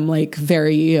am like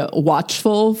very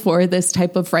watchful for this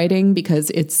type of writing because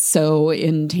it's so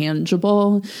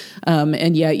intangible.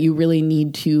 And yet you really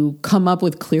need to come up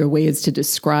with clear ways to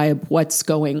describe what's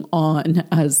going on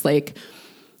as like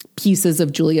pieces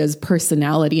of Julia's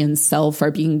personality and self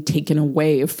are being taken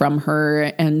away from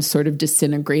her and sort of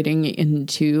disintegrating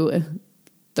into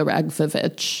the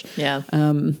Ragovich. Yeah.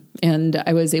 And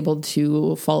I was able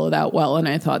to follow that well. And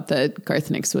I thought that Garth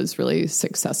Nix was really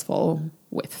successful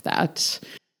with that.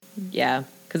 Yeah.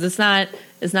 Because it's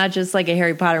not just like a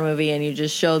Harry Potter movie and you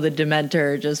just show the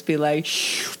Dementor just be like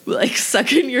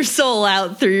sucking your soul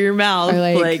out through your mouth. Or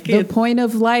like the point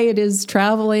of light is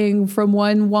traveling from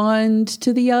one wand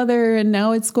to the other and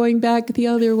now it's going back the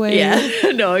other way.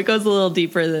 Yeah. No, it goes a little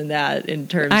deeper than that in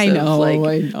terms I know.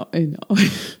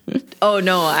 Oh,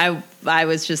 no, I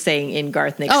was just saying in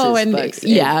Garth Nix's books,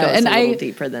 it goes a little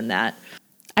deeper than that.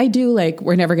 I do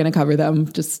we're never going to cover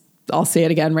them. Just, I'll say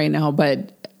it again right now,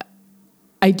 but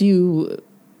I do,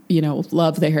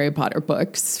 love the Harry Potter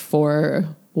books for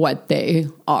what they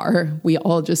are. We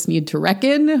all just need to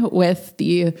reckon with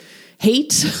the hate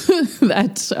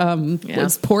that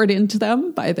was poured into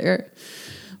them by their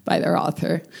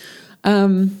author.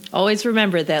 Always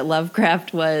remember that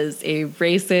Lovecraft was a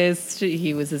racist.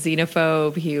 He was a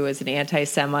xenophobe. He was an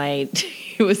anti-Semite.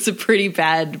 He was a pretty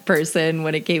bad person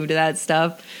when it came to that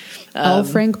stuff. L.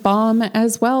 Frank Baum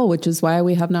as well, which is why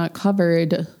we have not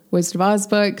covered Wizard of Oz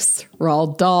books,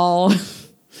 Roald Dahl,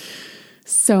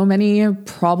 so many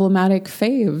problematic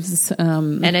faves.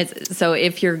 And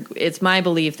it's my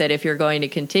belief that if you're going to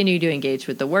continue to engage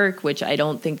with the work, which I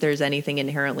don't think there's anything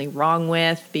inherently wrong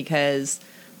with, because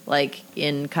like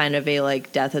in kind of a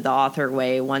like death of the author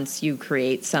way, once you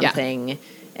create something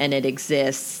and it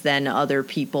exists, then other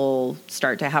people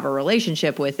start to have a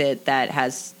relationship with it that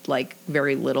has like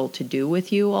very little to do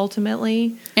with you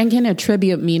ultimately. And can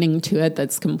attribute meaning to it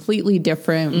that's completely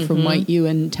different from what you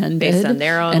intended. Based on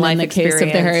their own life experience. And in the case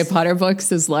of the Harry Potter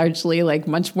books is largely like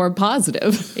much more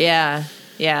positive. Yeah.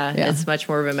 It's much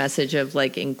more of a message of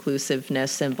like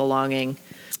inclusiveness and belonging.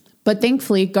 But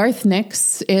thankfully, Garth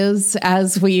Nix is,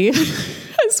 as we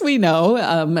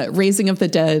know, Raising of the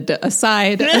Dead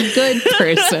aside, a good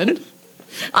person.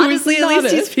 Honestly, at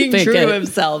least he's being true to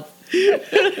himself.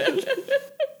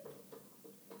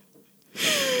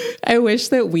 I wish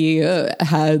that we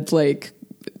had like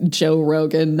Joe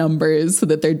Rogan numbers so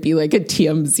that there'd be like a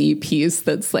TMZ piece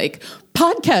that's like,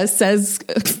 podcast says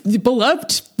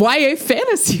beloved YA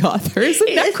fantasy author is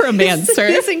a necromancer.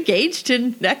 He's engaged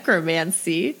in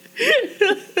necromancy.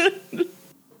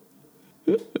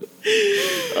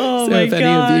 Oh so my if God.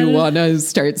 any of you want to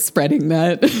start spreading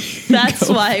that, that's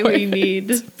why we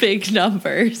need big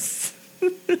numbers.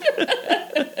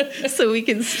 So we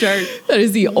can start that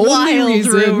is the only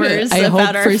reason rumors I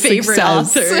about hope our for favorite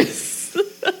success. authors.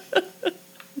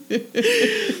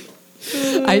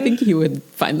 I think he would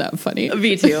find that funny.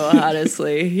 Me too,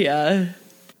 honestly. Yeah.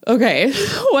 Okay,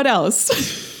 what else?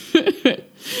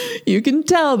 You can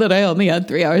tell that I only had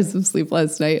 3 hours of sleep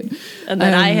last night. And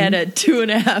then I had a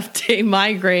 2.5 day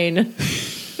migraine.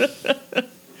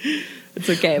 It's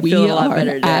okay. I'm feeling a lot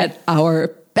better today. At our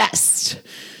best.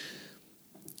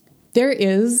 There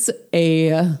is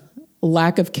a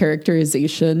lack of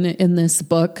characterization in this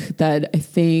book that I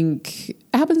think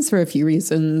happens for a few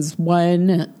reasons.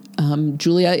 One,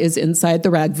 Julia is inside the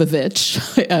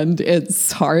Ragovich, and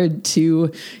it's hard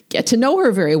to get to know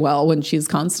her very well when she's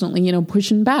constantly,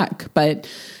 pushing back. But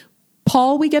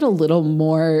Paul, we get a little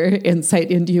more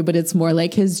insight into, but it's more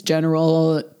like his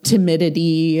general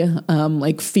timidity,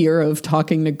 like fear of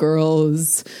talking to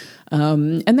girls,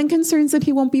 and then concerns that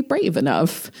he won't be brave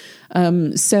enough.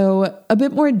 So a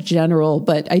bit more general,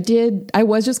 but I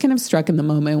was just kind of struck in the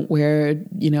moment where,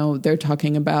 they're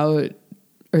talking about,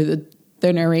 or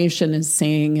their narration is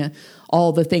saying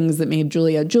all the things that made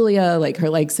Julia, like her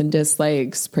likes and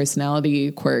dislikes,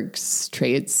 personality, quirks,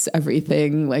 traits,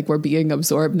 everything, like we're being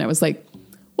absorbed. And I was like,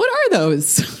 what are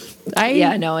those?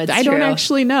 I don't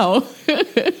actually know.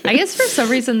 I guess for some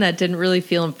reason that didn't really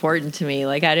feel important to me.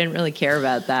 Like I didn't really care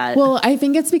about that. Well, I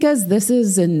think it's because this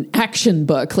is an action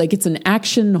book. Like it's an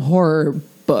action horror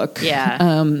book.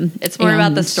 Yeah. It's more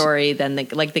about the story than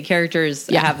the characters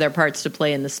have their parts to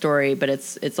play in the story, but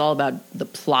it's all about the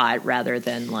plot rather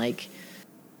than like.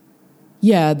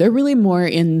 Yeah, they're really more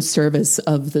in service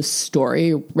of the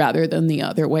story rather than the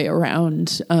other way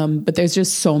around. But there's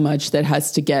just so much that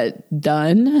has to get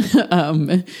done.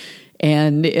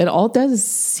 And it all does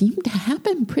seem to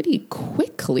happen pretty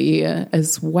quickly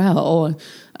as well.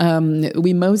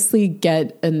 We mostly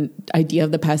get an idea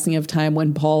of the passing of time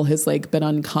when Paul has like been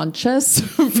unconscious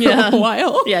for a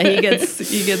while. Yeah, he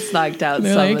gets knocked out.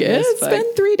 It's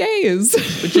been 3 days,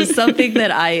 which is something that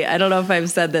I don't know if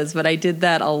I've said this, but I did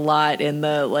that a lot in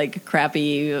the like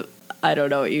crappy. I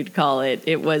don't know what you'd call it.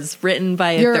 It was written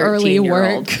by a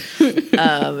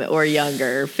 13-year-old or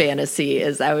younger fantasy.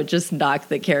 Is I would just knock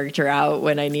the character out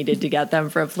when I needed to get them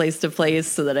from place to place,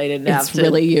 so that I didn't have to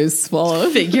really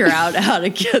useful figure out how to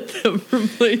get them from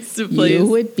place to place. You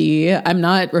would be. I'm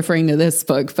not referring to this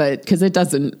book, but because it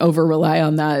doesn't over rely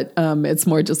on that. It's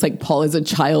more just like Paul is a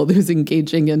child who's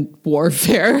engaging in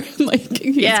warfare. Like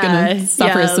he's going to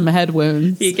suffer some head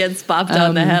wounds. He gets bopped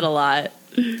on the head a lot.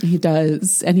 He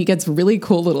does. And he gets really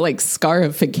cool little like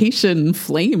scarification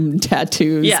flame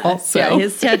tattoos also. Yeah,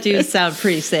 his tattoos sound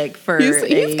pretty sick for he's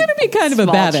going to be kind of a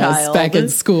badass child. Back in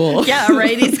school. Yeah,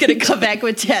 right. He's going to come back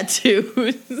with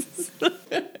tattoos.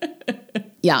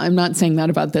 Yeah, I'm not saying that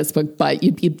about this book, but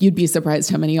you'd be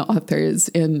surprised how many authors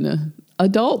in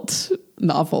adult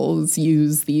novels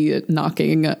use the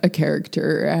knocking a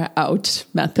character out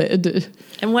method.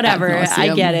 And whatever,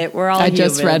 I get it. We're all human.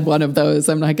 Just read one of those.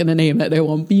 I'm not going to name it. I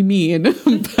won't be mean.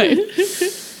 But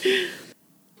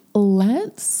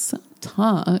let's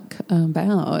talk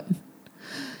about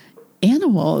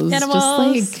animals. Just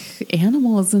like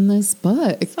animals in this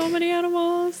book. So many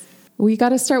animals. We got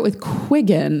to start with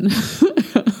Quiggin.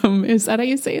 Is that how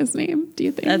you say his name, do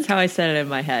you think? That's how I said it in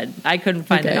my head. I couldn't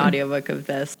find an audiobook of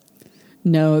this.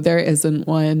 No, there isn't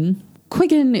one.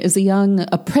 Quiggin is a young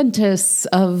apprentice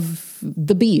of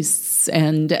the beasts,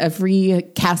 and every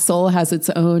castle has its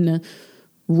own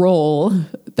role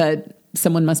that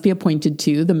someone must be appointed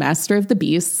to, the master of the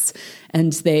beasts,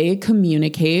 and they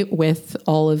communicate with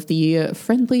all of the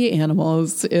friendly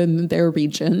animals in their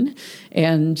region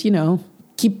and, you know,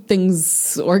 keep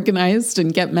things organized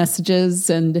and get messages.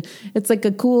 And it's like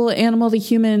a cool animal to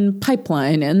human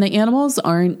pipeline. And the animals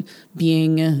aren't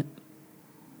being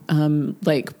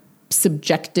like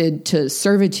subjected to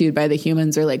servitude by the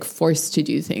humans or like forced to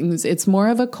do things. It's more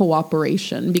of a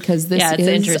cooperation because this is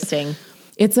interesting.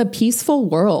 It's a peaceful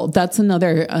world. That's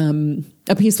another,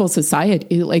 a peaceful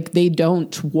society. Like they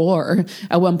don't war.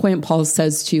 At one point, Paul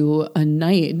says to a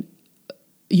knight,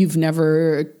 "You've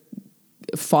never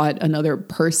fought another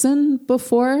person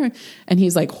before?" And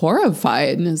he's like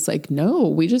horrified and is like, "No,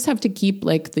 we just have to keep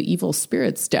like the evil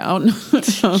spirits down."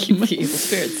 Keep the evil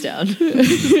spirits down.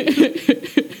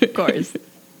 Of course.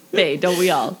 Hey, don't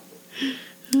we all?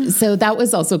 So that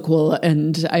was also cool.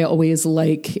 And I always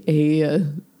like a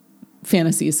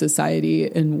fantasy society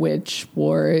in which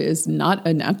war is not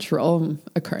a natural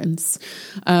occurrence.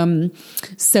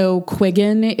 So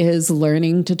Quiggin is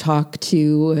learning to talk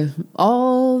to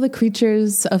all the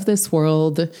creatures of this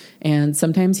world, and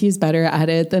sometimes he's better at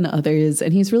it than others,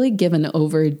 and he's really given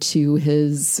over to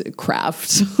his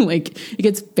craft. Like he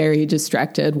gets very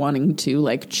distracted wanting to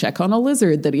like check on a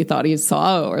lizard that he thought he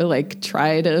saw or like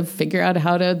try to figure out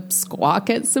how to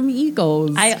squawk at some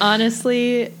eagles.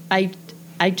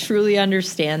 I truly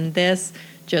understand this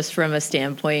just from a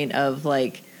standpoint of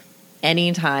like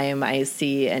anytime I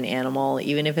see an animal,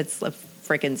 even if it's a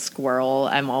freaking squirrel,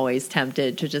 I'm always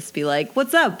tempted to just be like,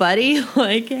 "What's up, buddy?"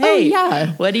 Like, "Hey,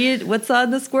 what's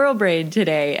on the squirrel brain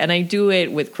today?" And I do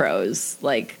it with crows,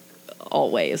 like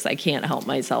always. I can't help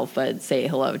myself but say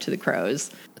hello to the crows.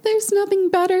 There's nothing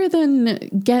better than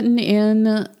getting in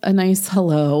a nice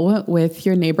hello with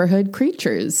your neighborhood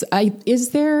creatures.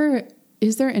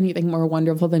 Is there anything more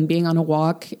wonderful than being on a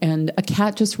walk and a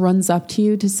cat just runs up to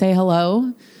you to say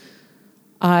hello?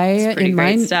 In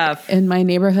my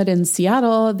neighborhood in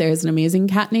Seattle, there's an amazing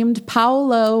cat named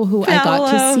Paolo who I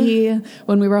got to see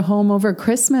when we were home over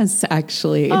Christmas,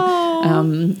 actually.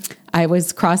 I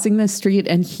was crossing the street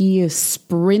and he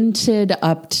sprinted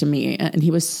up to me and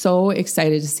he was so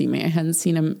excited to see me. I hadn't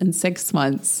seen him in 6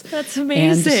 months. That's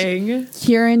amazing. And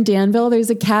here in Danville, there's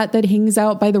a cat that hangs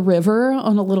out by the river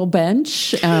on a little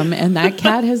bench. And that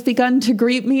cat has begun to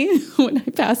greet me when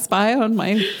I pass by on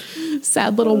my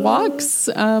sad little walks.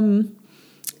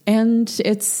 And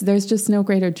there's just no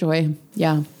greater joy.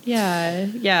 Yeah. Yeah.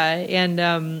 Yeah.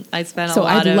 And I spent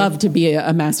I'd love to be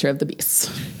a master of the beasts.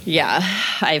 Yeah.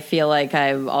 I feel like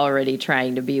I'm already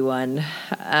trying to be one.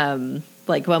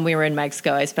 Like when we were in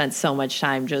Mexico, I spent so much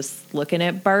time just looking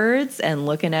at birds and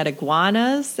looking at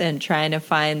iguanas and trying to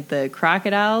find the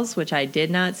crocodiles, which I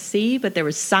did not see, but there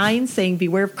were signs saying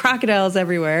beware of crocodiles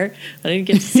everywhere. I didn't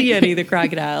get to see any of the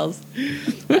crocodiles.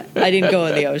 I didn't go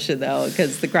in the ocean though,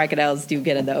 because the crocodiles do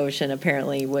get in the ocean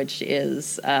apparently, which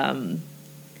is,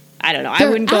 I don't know. I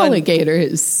wouldn't go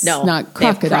alligators, not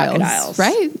crocodiles,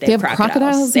 right? They have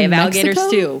crocodiles. They have alligators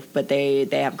Mexico? too, but they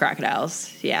have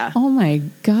crocodiles. Yeah. Oh my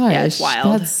gosh. Yeah, it's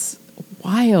wild. That's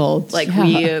wild. Like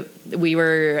we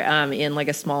were in like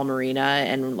a small marina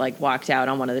and like walked out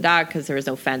on one of the docks because there was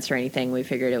no fence or anything. We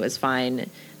figured it was fine. And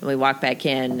we walked back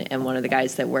in and one of the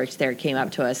guys that worked there came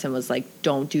up to us and was like,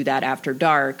 "Don't do that after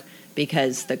dark."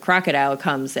 Because the crocodile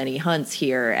comes and he hunts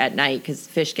here at night because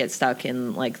fish get stuck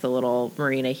in like the little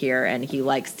marina here, and he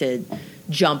likes to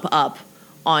jump up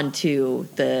onto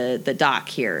the dock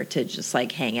here to just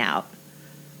like hang out.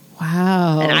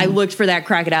 Wow. And I looked for that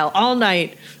crocodile all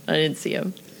night. I didn't see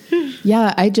him.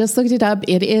 Yeah, I just looked it up.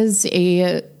 It is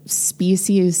a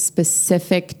species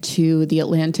specific to the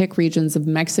Atlantic regions of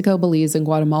Mexico, Belize, and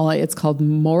Guatemala. It's called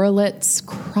Morelet's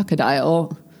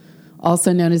crocodile,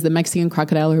 also known as the Mexican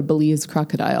crocodile or Belize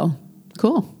crocodile.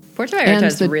 Cool. Puerto Vallarta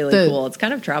is really cool. It's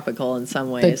kind of tropical in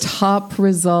some ways. The top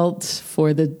result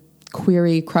for the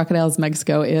query Crocodiles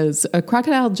Mexico is a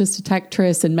crocodile just attacked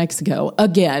tourists in Mexico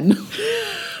again.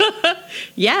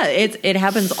 Yeah, it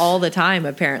happens all the time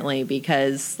apparently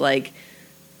because like,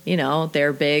 you know,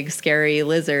 they're big scary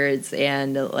lizards,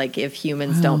 and like if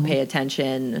humans don't pay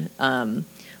attention,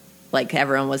 like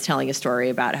everyone was telling a story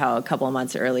about how a couple of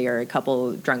months earlier, a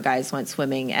couple drunk guys went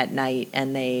swimming at night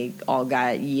and they all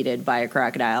got yeeted by a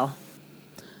crocodile.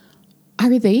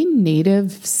 Are they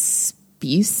native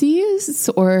species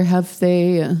or have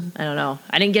they? I don't know.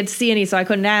 I didn't get to see any, so I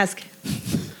couldn't ask.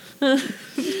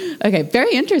 Okay,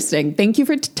 very interesting. Thank you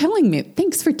for telling me.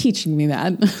 Thanks for teaching me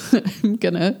that. I'm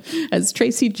gonna, as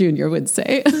Tracy Jr. would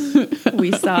say.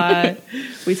 we saw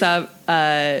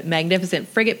magnificent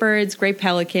frigate birds, great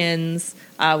pelicans.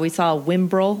 We saw a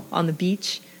whimbrel on the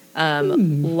beach.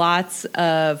 Lots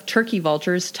of turkey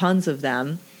vultures, tons of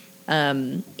them,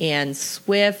 and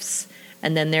swifts.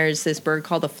 And then there's this bird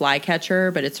called the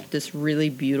flycatcher, but it's this really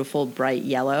beautiful bright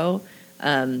yellow.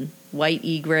 White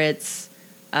egrets,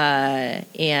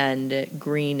 and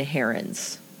green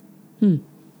herons.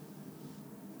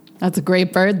 That's a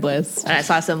great bird list. And I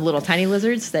saw some little tiny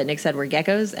lizards that Nick said were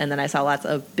geckos, and then I saw lots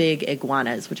of big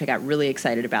iguanas, which I got really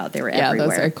excited about. They were everywhere.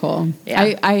 Yeah, those are cool.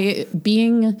 Yeah.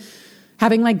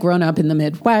 Having like grown up in the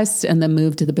Midwest and then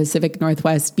moved to the Pacific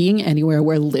Northwest, being anywhere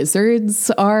where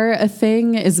lizards are a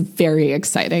thing is very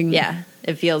exciting. Yeah.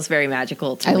 It feels very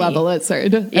magical to me. I love a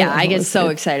lizard. Yeah, I get so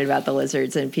excited about the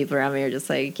lizards, and people around me are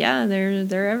just like, yeah,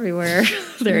 they're everywhere.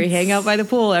 They hang out by the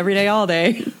pool every day, all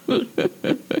day.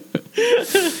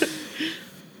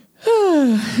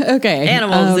 Okay.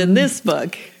 Animals in this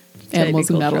book. Animals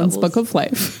in Madeline's Book of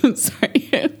Life. Sorry.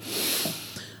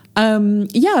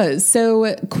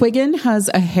 So Quiggin has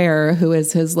a hare who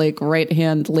is his like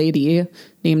right-hand lady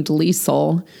named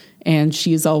Liesel. And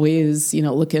she's always,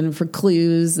 looking for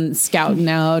clues and scouting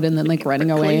out and then like running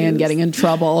away and getting in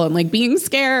trouble and like being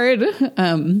scared.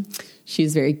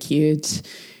 She's very cute.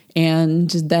 And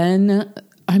then,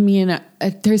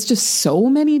 there's just so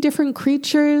many different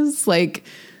creatures. Like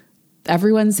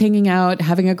everyone's hanging out,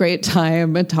 having a great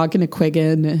time and talking to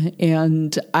Quiggin.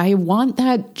 And I want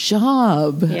that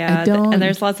job. Yeah. And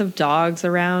there's lots of dogs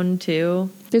around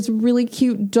too. There's really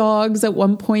cute dogs. At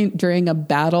one point during a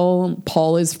battle,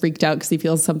 Paul is freaked out because he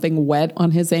feels something wet on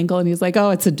his ankle. And he's like, oh,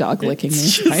 it's a dog licking me.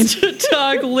 It's just a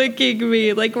dog licking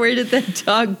me. Like, where did that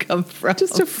dog come from?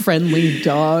 Just a friendly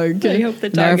dog. I hope the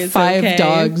dog is okay. There are 5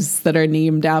 dogs that are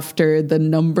named after the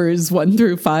numbers 1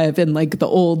 through 5 in like the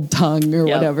old tongue or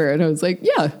whatever. And I was like,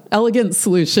 yeah, elegant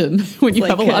solution when you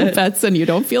have a lot of pets and you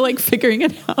don't feel like figuring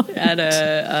it out.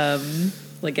 At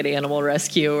like an animal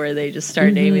rescue where they just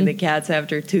start naming the cats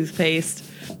after toothpaste.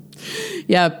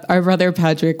 Yeah, our brother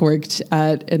Patrick worked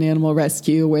at an animal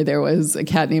rescue where there was a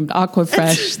cat named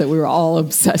Aquafresh that we were all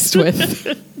obsessed with.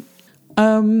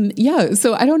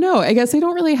 So I don't know. I guess I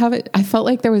don't really have it. I felt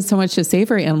like there was so much to say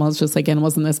for animals, just like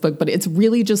animals in this book, but it's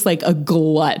really just like a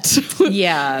glut.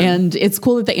 Yeah. And it's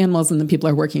cool that the animals and the people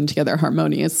are working together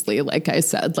harmoniously. Like I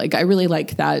said, like I really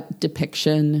like that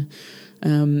depiction.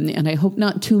 And I hope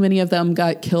not too many of them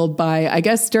got killed by, I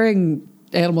guess during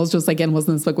animals, just like animals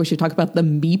in this book, we should talk about the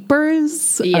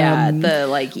Meepers. Yeah, the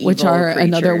like evil which are creatures.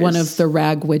 Another one of the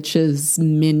Rag Witch's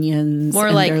minions.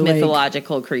 More like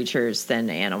mythological creatures than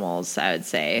animals, I would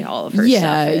say. All of her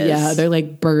stuff is. Yeah, they're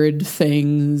like bird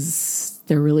things.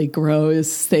 They're really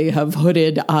gross. They have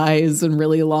hooded eyes and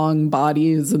really long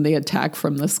bodies, and they attack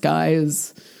from the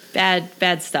skies.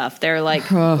 Bad stuff. They're like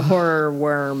horror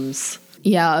worms.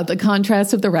 Yeah, the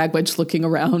contrast of the Rag Witch looking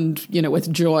around,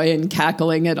 with joy and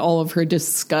cackling at all of her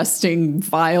disgusting,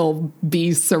 vile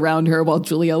beasts around her while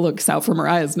Julia looks out from her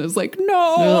eyes and is like,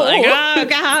 no! Like, oh,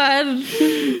 God!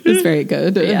 It's very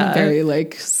good. Yeah. Very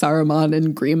like Saruman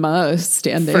and Grima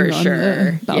standing on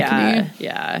the balcony.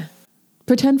 Yeah.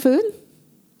 Pretend food?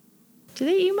 Do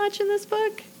they eat much in this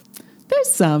book?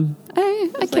 There's some. I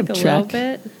kept track. A little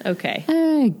bit? Okay.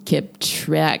 I kept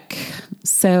track.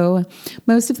 So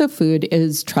most of the food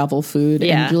is travel food,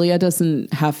 and Julia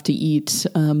doesn't have to eat.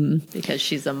 Because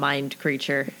she's a mind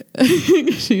creature.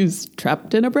 She's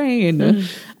trapped in a brain.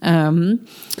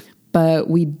 But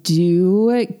we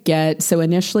do get, so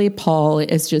initially Paul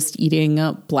is just eating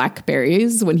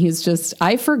blackberries when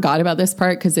I forgot about this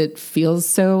part because it feels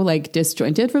so like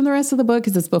disjointed from the rest of the book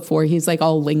because it's before he's like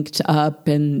all linked up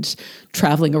and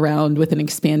traveling around with an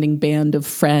expanding band of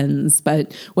friends.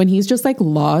 But when he's just like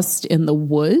lost in the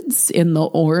woods, in the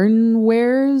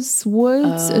Ornwares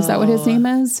woods, is that what his name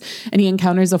is? And he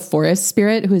encounters a forest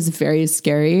spirit who is very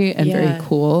scary and very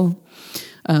cool.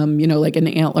 Like an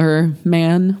antler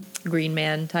man. Green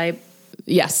man type.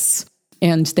 Yes.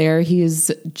 And there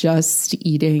he's just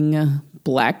eating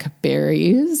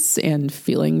blackberries and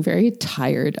feeling very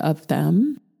tired of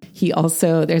them.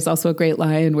 There's also a great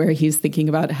line where he's thinking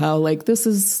about how like this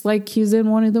is like he's in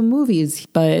one of the movies,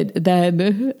 but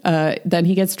then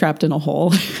he gets trapped in a hole.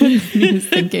 He's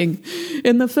thinking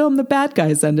in the film the bad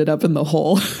guys ended up in the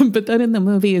hole, but then in the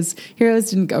movies heroes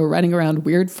didn't go running around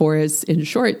weird forests in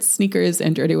shorts, sneakers,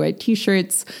 and dirty white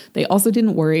t-shirts. They also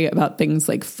didn't worry about things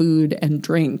like food and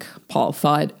drink, Paul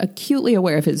thought, acutely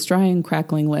aware of his dry and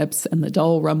crackling lips and the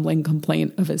dull rumbling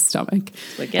complaint of his stomach.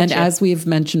 And as we've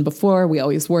mentioned before, we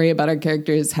always worry about our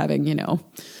characters having,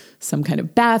 some kind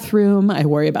of bathroom. I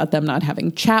worry about them not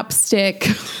having chapstick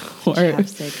or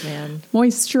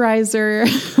moisturizer.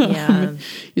 Yeah.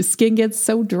 Your skin gets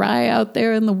so dry out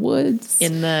there in the woods.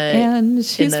 And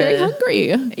he's very hungry.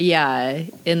 Yeah.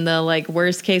 In the like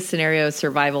worst case scenario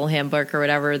survival handbook or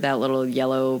whatever, that little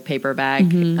yellow paperback,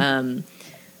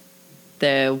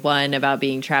 the one about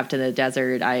being trapped in the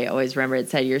desert, I always remember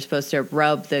it said you're supposed to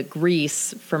rub the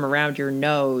grease from around your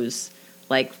nose,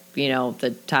 like, you know,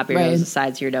 the top of your nose, the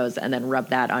sides of your nose, and then rub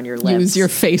that on your lips. Use your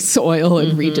face oil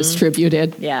and redistribute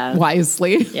it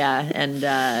wisely. Yeah, and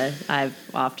I've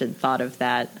often thought of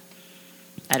that.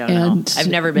 I don't know. I've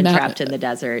never been trapped in the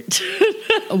desert.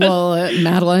 Well,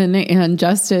 Madeline and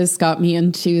Justice got me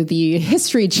into the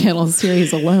History Channel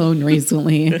series Alone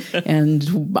recently,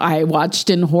 and I watched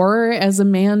in horror as a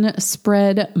man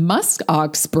spread musk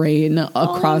ox brain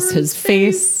across his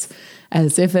face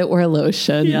as if it were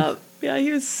lotion. Yep. Yeah,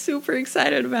 he was super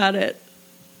excited about it.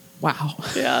 Wow.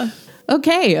 Yeah.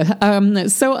 Okay,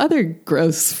 so other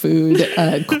gross food.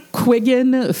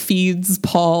 Quiggin feeds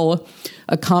Paul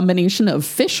a combination of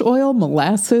fish oil,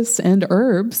 molasses, and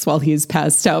herbs while he's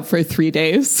passed out for 3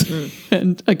 days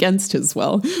and against his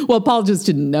will. Well, Paul just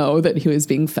didn't know that he was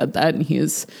being fed that, and he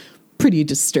is pretty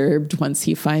disturbed once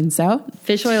he finds out.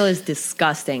 Fish oil is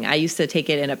disgusting. I used to take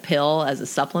it in a pill as a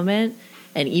supplement.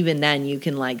 And even then, you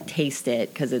can like taste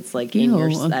it because it's like in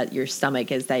your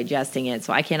stomach is digesting it.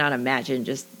 So I cannot imagine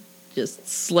just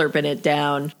slurping it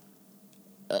down.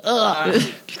 Ugh.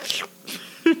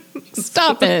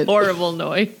 Stop it! Horrible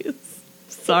noise.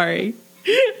 Sorry.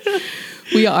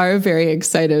 We are very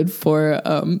excited for.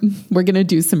 We're going to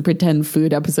do some pretend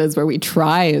food episodes where we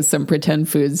try some pretend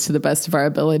foods to the best of our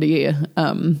ability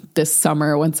this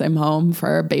summer once I'm home for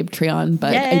our Babetrion.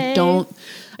 But yay.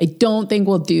 I don't think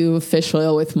we'll do fish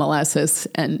oil with molasses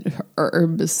and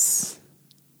herbs.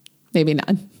 Maybe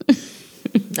not.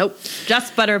 Nope.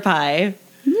 Just butter pie.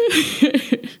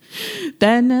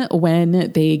 Then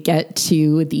when they get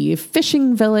to the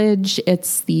fishing village,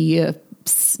 it's the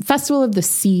Festival of the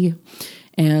Sea,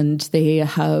 and they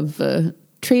have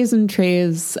trays and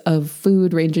trays of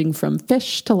food ranging from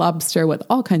fish to lobster with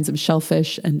all kinds of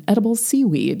shellfish and edible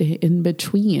seaweed in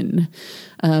between.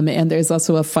 And there's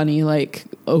also a funny, like,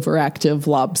 overactive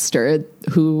lobster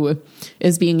who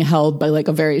is being held by, like,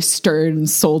 a very stern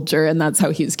soldier, and that's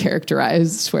how he's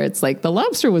characterized, where it's like the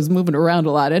lobster was moving around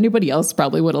a lot. Anybody else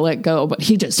probably would have let go, but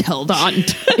he just held on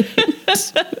tight.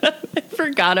 I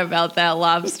forgot about that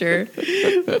lobster.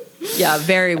 Yeah,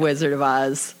 very Wizard of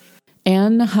Oz.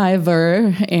 Anne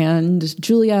Hiver and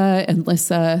Julia and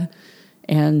Lissa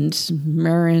and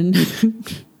Murren,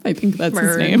 I think that's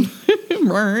his name.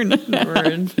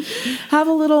 Murren. Have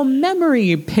a little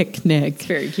memory picnic. It's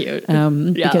very cute.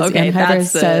 Because Anne Hiver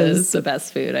says the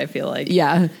best food, I feel like.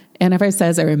 Yeah. Anne Hiver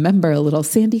says, I remember a little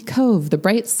sandy cove, the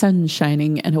bright sun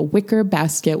shining, and a wicker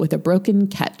basket with a broken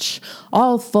catch,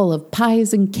 all full of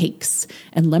pies and cakes,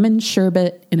 and lemon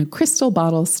sherbet in a crystal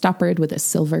bottle stoppered with a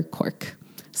silver cork.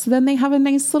 So then they have a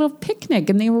nice little picnic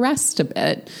and they rest a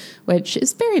bit, which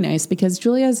is very nice because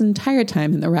Julia's entire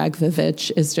time in the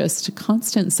Raghvavitch is just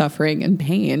constant suffering and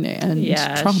pain and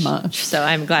trauma. So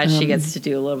I'm glad she gets to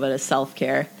do a little bit of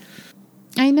self-care.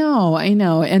 I know.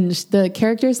 And the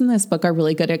characters in this book are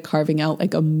really good at carving out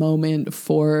like a moment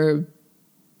for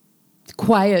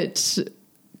quiet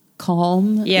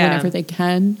calm whenever they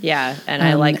can. Yeah, and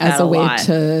I like that as a way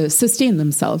to sustain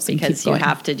themselves because you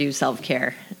have to do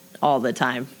self-care all the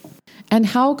time. And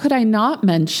how could I not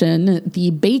mention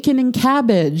the bacon and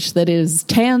cabbage that is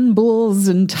Tan Bull's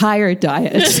entire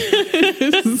diet?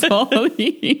 Is all he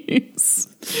eats.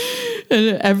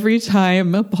 And every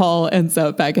time Paul ends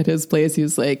up back at his place,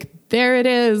 he's like, there it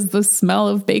is, the smell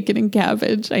of bacon and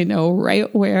cabbage. I know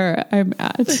right where I'm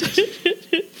at.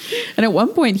 And at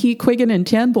one point, Quiggin and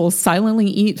Tan Bull silently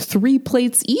eat 3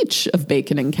 plates each of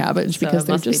bacon and cabbage because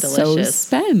they're just so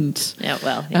spent. Yeah,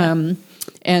 well, yeah.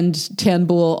 And Tan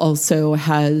Bull also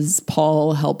has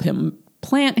Paul help him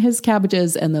plant his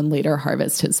cabbages and then later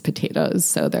harvest his potatoes.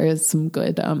 So there's some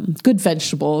good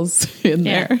vegetables in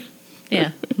there.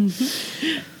 Yeah.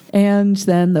 And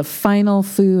then the final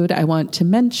food I want to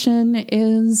mention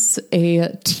is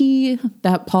a tea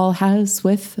that Paul has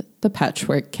with the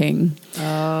Patchwork King.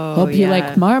 Oh, Hope you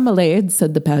like marmalade,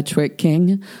 said the Patchwork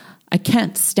King. I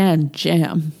can't stand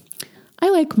jam. I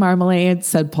like marmalade,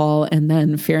 said Paul, and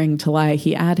then, fearing to lie,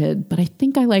 he added, but I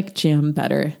think I like jam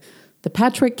better. The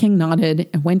Patchwork King nodded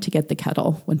and went to get the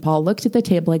kettle. When Paul looked at the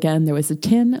table again, there was a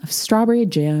tin of strawberry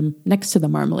jam next to the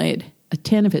marmalade. a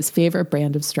tin of his favorite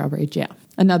brand of strawberry jam.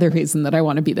 Another reason that I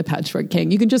want to be the Patchwork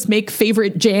King. You can just make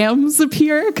favorite jams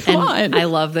appear. Come on. I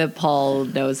love that Paul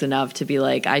knows enough to be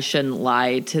like, I shouldn't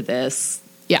lie to this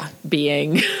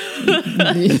being.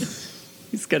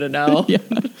 He's going to know. Yeah.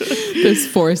 This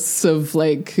force of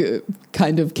like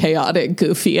kind of chaotic,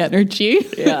 goofy energy.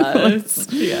 Yeah.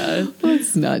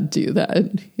 Let's not do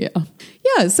that. Yeah.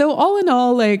 Yeah. So all in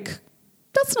all, like,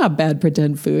 that's not bad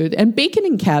pretend food. And bacon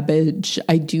and cabbage,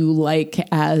 I do like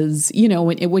as, you know,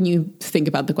 when you think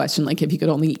about the question, like if you could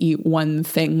only eat one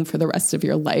thing for the rest of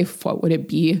your life, what would it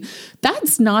be?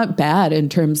 That's not bad in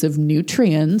terms of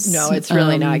nutrients. No, it's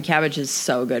really not. Cabbage is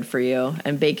so good for you.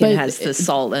 And bacon has the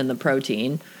salt and the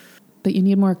protein. But you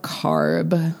need more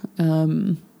carb.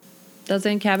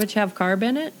 Doesn't cabbage have carb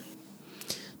in it?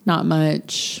 Not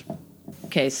much.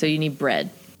 Okay, so you need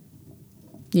bread.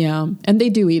 Yeah, and they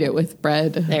do eat it with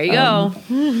bread. There you go.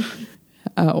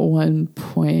 At one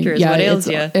point. Here's what ails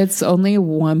you. It's only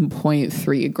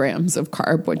 1.3 grams of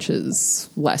carb, which is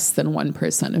less than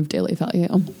 1% of daily value.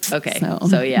 Okay,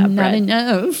 so yeah, not bread.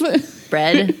 Enough.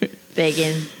 Bread,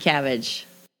 bacon, cabbage.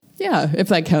 Yeah, if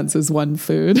that counts as one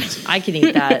food. I can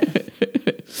eat that.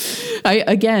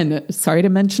 Sorry to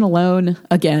mention alone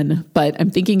again, but I'm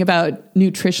thinking about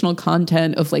nutritional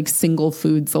content of like single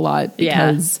foods a lot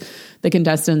because the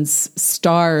contestants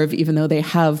starve even though they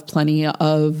have plenty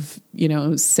of, you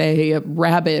know, say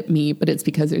rabbit meat, but it's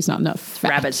because there's not enough fat.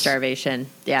 Rabbit starvation.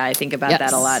 Yeah, I think about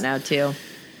that a lot now too.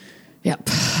 Yep.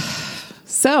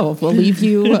 So we'll leave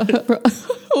you,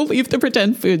 we'll leave the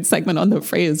pretend food segment on the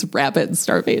phrase rabbit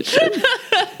starvation.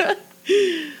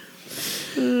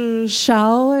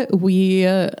 Shall we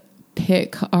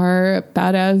pick our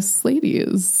badass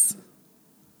ladies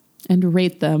and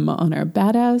rate them on our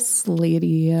badass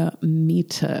lady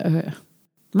meter?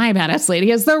 My badass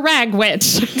lady is the rag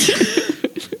witch.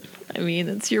 I mean,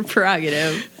 it's your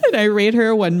prerogative. And I rate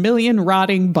her 1 million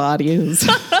rotting bodies.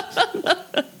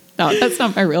 No, that's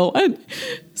not my real one.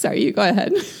 Sorry, you go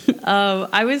ahead.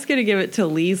 I was going to give it to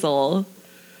Liesel.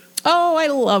 Oh, I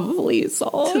love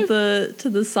Liesel. To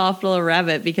the soft little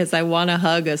rabbit because I want to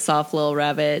hug a soft little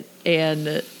rabbit.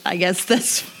 And I guess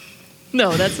that's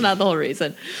not the whole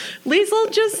reason.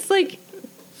 Liesel just like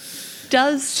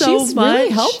does so She's much.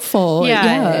 Really helpful.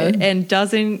 Yeah. And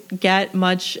doesn't get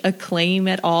much acclaim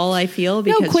at all, I feel,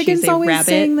 because she's a always rabbit.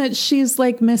 Saying that she's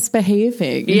like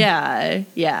misbehaving.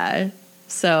 Yeah.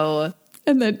 So.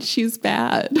 And that she's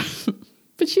bad.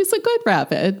 But she's a good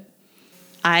rabbit.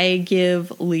 I give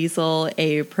Liesel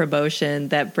a promotion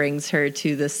that brings her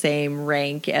to the same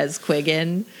rank as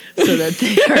Quiggin so that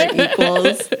they are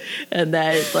equals and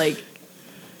that like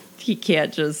he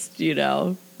can't just,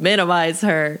 minimize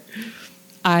her.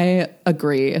 I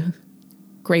agree.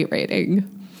 Great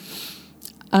rating.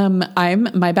 My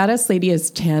badass lady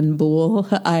is Tan Bull.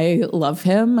 I love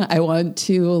him. I want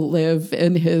to live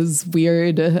in his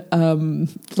weird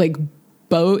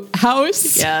boat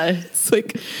house. Yeah. It's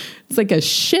like a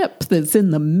ship that's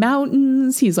in the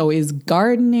mountains. He's always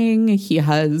gardening. He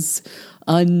has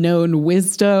unknown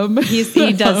wisdom.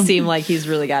 He does seem like he's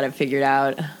really got it figured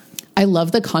out. I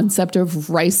love the concept of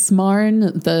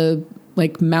Ricemarn, the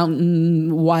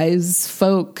mountain wise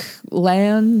folk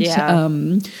land. Yeah.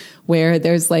 Where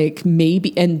there's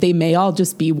maybe, and they may all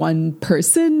just be one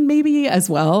person maybe as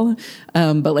well,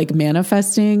 but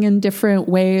manifesting in different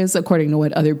ways according to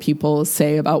what other people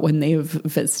say about when they've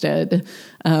visited.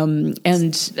 And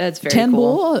that's very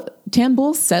cool. Tan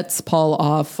Bull sets Paul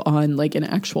off on an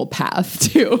actual path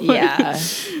too. Yeah.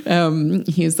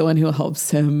 He's the one who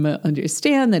helps him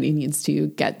understand that he needs to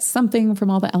get something from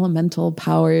all the elemental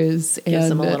powers. Gives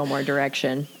him a little more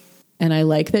direction. And I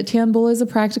like that Tan Bull is a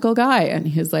practical guy. And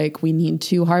he's like, we need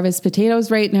to harvest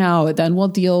potatoes right now. Then we'll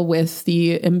deal with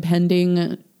the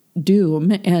impending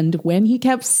doom. And when he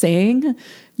kept saying,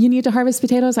 you need to harvest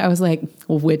potatoes, I was like,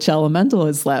 well, which elemental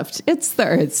is left? It's the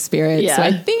earth spirit. Yeah. So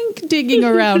I think digging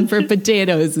around for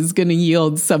potatoes is going to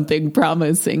yield something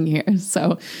promising here.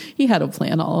 So he had a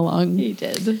plan all along. He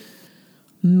did.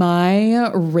 My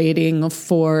rating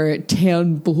for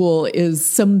Tan Bull is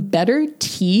some better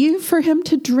tea for him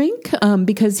to drink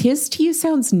because his tea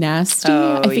sounds nasty.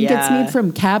 I think it's made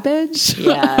from cabbage.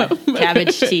 Yeah,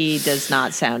 cabbage tea does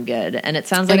not sound good. And it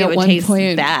sounds like it would taste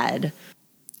bad.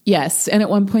 Yes. And at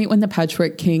one point when the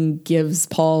Patchwork King gives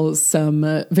Paul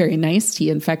some very nice tea,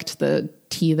 in fact, the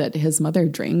tea that his mother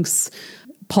drinks,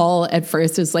 Paul at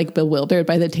first is bewildered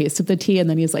by the taste of the tea. And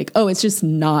then he's like, oh, it's just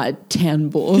not Tan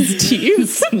Bull's tea.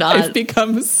 It's not. I've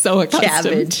become so accustomed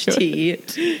cabbage to tea.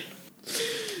 It.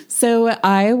 So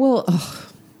I will,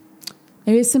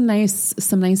 maybe some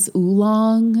nice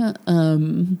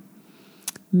oolong.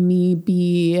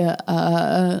 maybe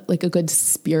like a good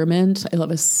spearmint. I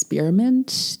love a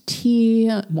spearmint tea,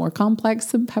 more complex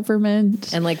than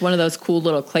peppermint. And like one of those cool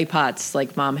little clay pots,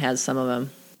 like Mom has some of them.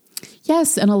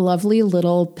 Yes, and a lovely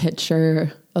little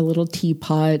pitcher, a little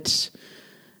teapot,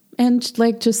 and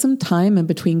like just some time in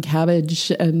between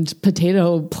cabbage and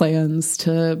potato plans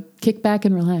to kick back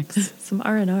and relax. Some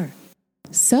R&R.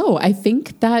 So I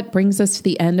think that brings us to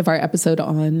the end of our episode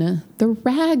on the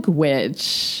Rag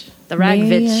Witch. The Rag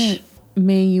Witch.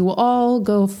 May you all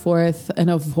go forth and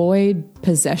avoid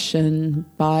possession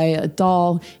by a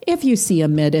doll. If you see a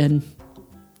midden,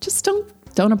 just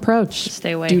don't approach. Just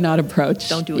stay away. Do not approach.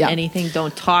 Don't do anything.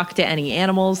 Don't talk to any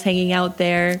animals hanging out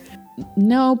there.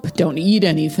 Nope. Don't eat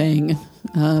anything.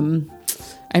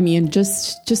 I mean,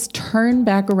 just turn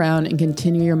back around and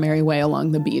continue your merry way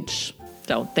along the beach.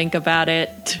 Don't think about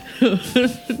it.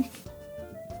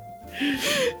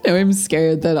 Now I'm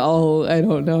scared that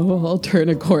I'll turn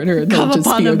a corner and come just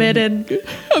upon be a midden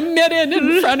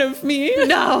in front of me.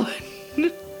 No.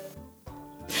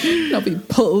 I'll be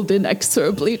pulled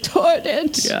inexorably toward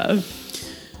it. Yeah.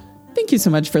 Thank you so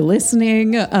much for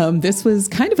listening. This was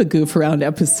kind of a goof around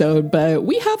episode, but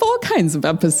we have all kinds of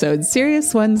episodes,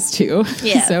 serious ones too.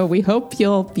 Yeah. So we hope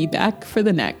you'll be back for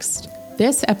the next.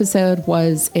 This episode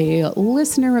was a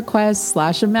listener request /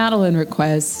 a Madeline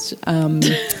request.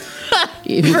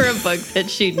 For a book that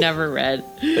she'd never read.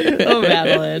 Oh,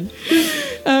 Madeline.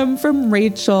 From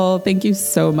Rachel. Thank you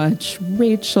so much,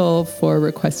 Rachel, for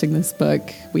requesting this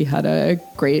book. We had a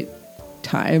great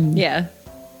time. Yeah.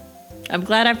 I'm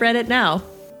glad I've read it now.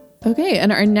 Okay,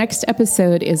 and our next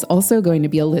episode is also going to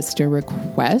be a listener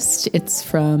request. It's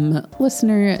from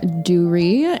listener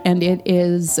Dewey, and it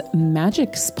is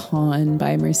Magic's Pawn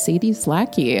by Mercedes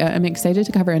Lackey. I'm excited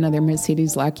to cover another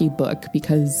Mercedes Lackey book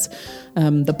because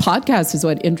the podcast is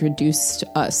what introduced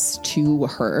us to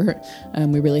her.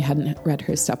 We really hadn't read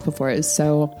her stuff before,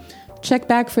 so check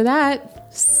back for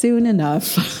that soon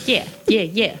enough. Yeah.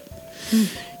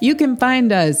 You can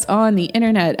find us on the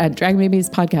internet at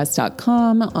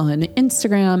dragonbabiespodcast.com, on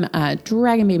Instagram at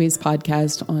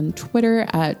dragonbabiespodcast, on Twitter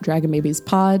at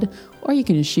dragonbabiespod, or you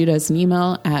can shoot us an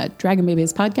email at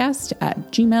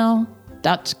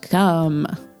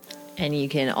dragonbabiespodcast@gmail.com. And you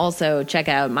can also check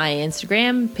out my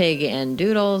Instagram, Pig and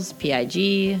Doodles,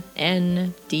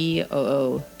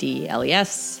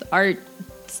 PIGNDOODLES, art,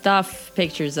 stuff,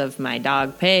 pictures of my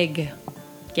dog Pig.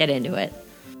 Get into it.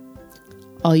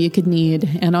 All you could need.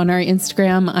 And on our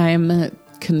Instagram, I'm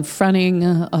confronting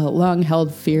a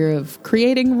long-held fear of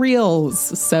creating reels.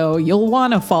 So you'll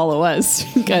want to follow us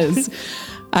because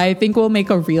I think we'll make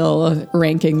a reel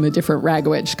ranking the different Rag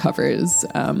Witch covers.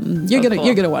 You're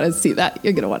gonna want to see that.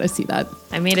 You're gonna want to see that.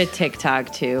 I made a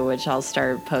TikTok too, which I'll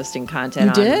start posting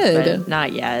content on. You did? But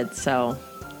not yet. So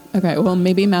okay, well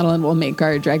maybe Madeline will make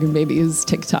our Dragon Babies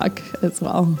TikTok as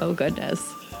well. Oh goodness!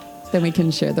 Then we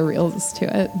can share the reels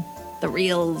to it. The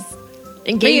reels.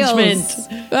 Engagement. Reels.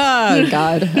 Oh,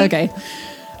 God. Okay.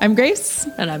 I'm Grace.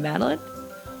 And I'm Madeline.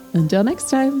 Until next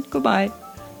time. Goodbye.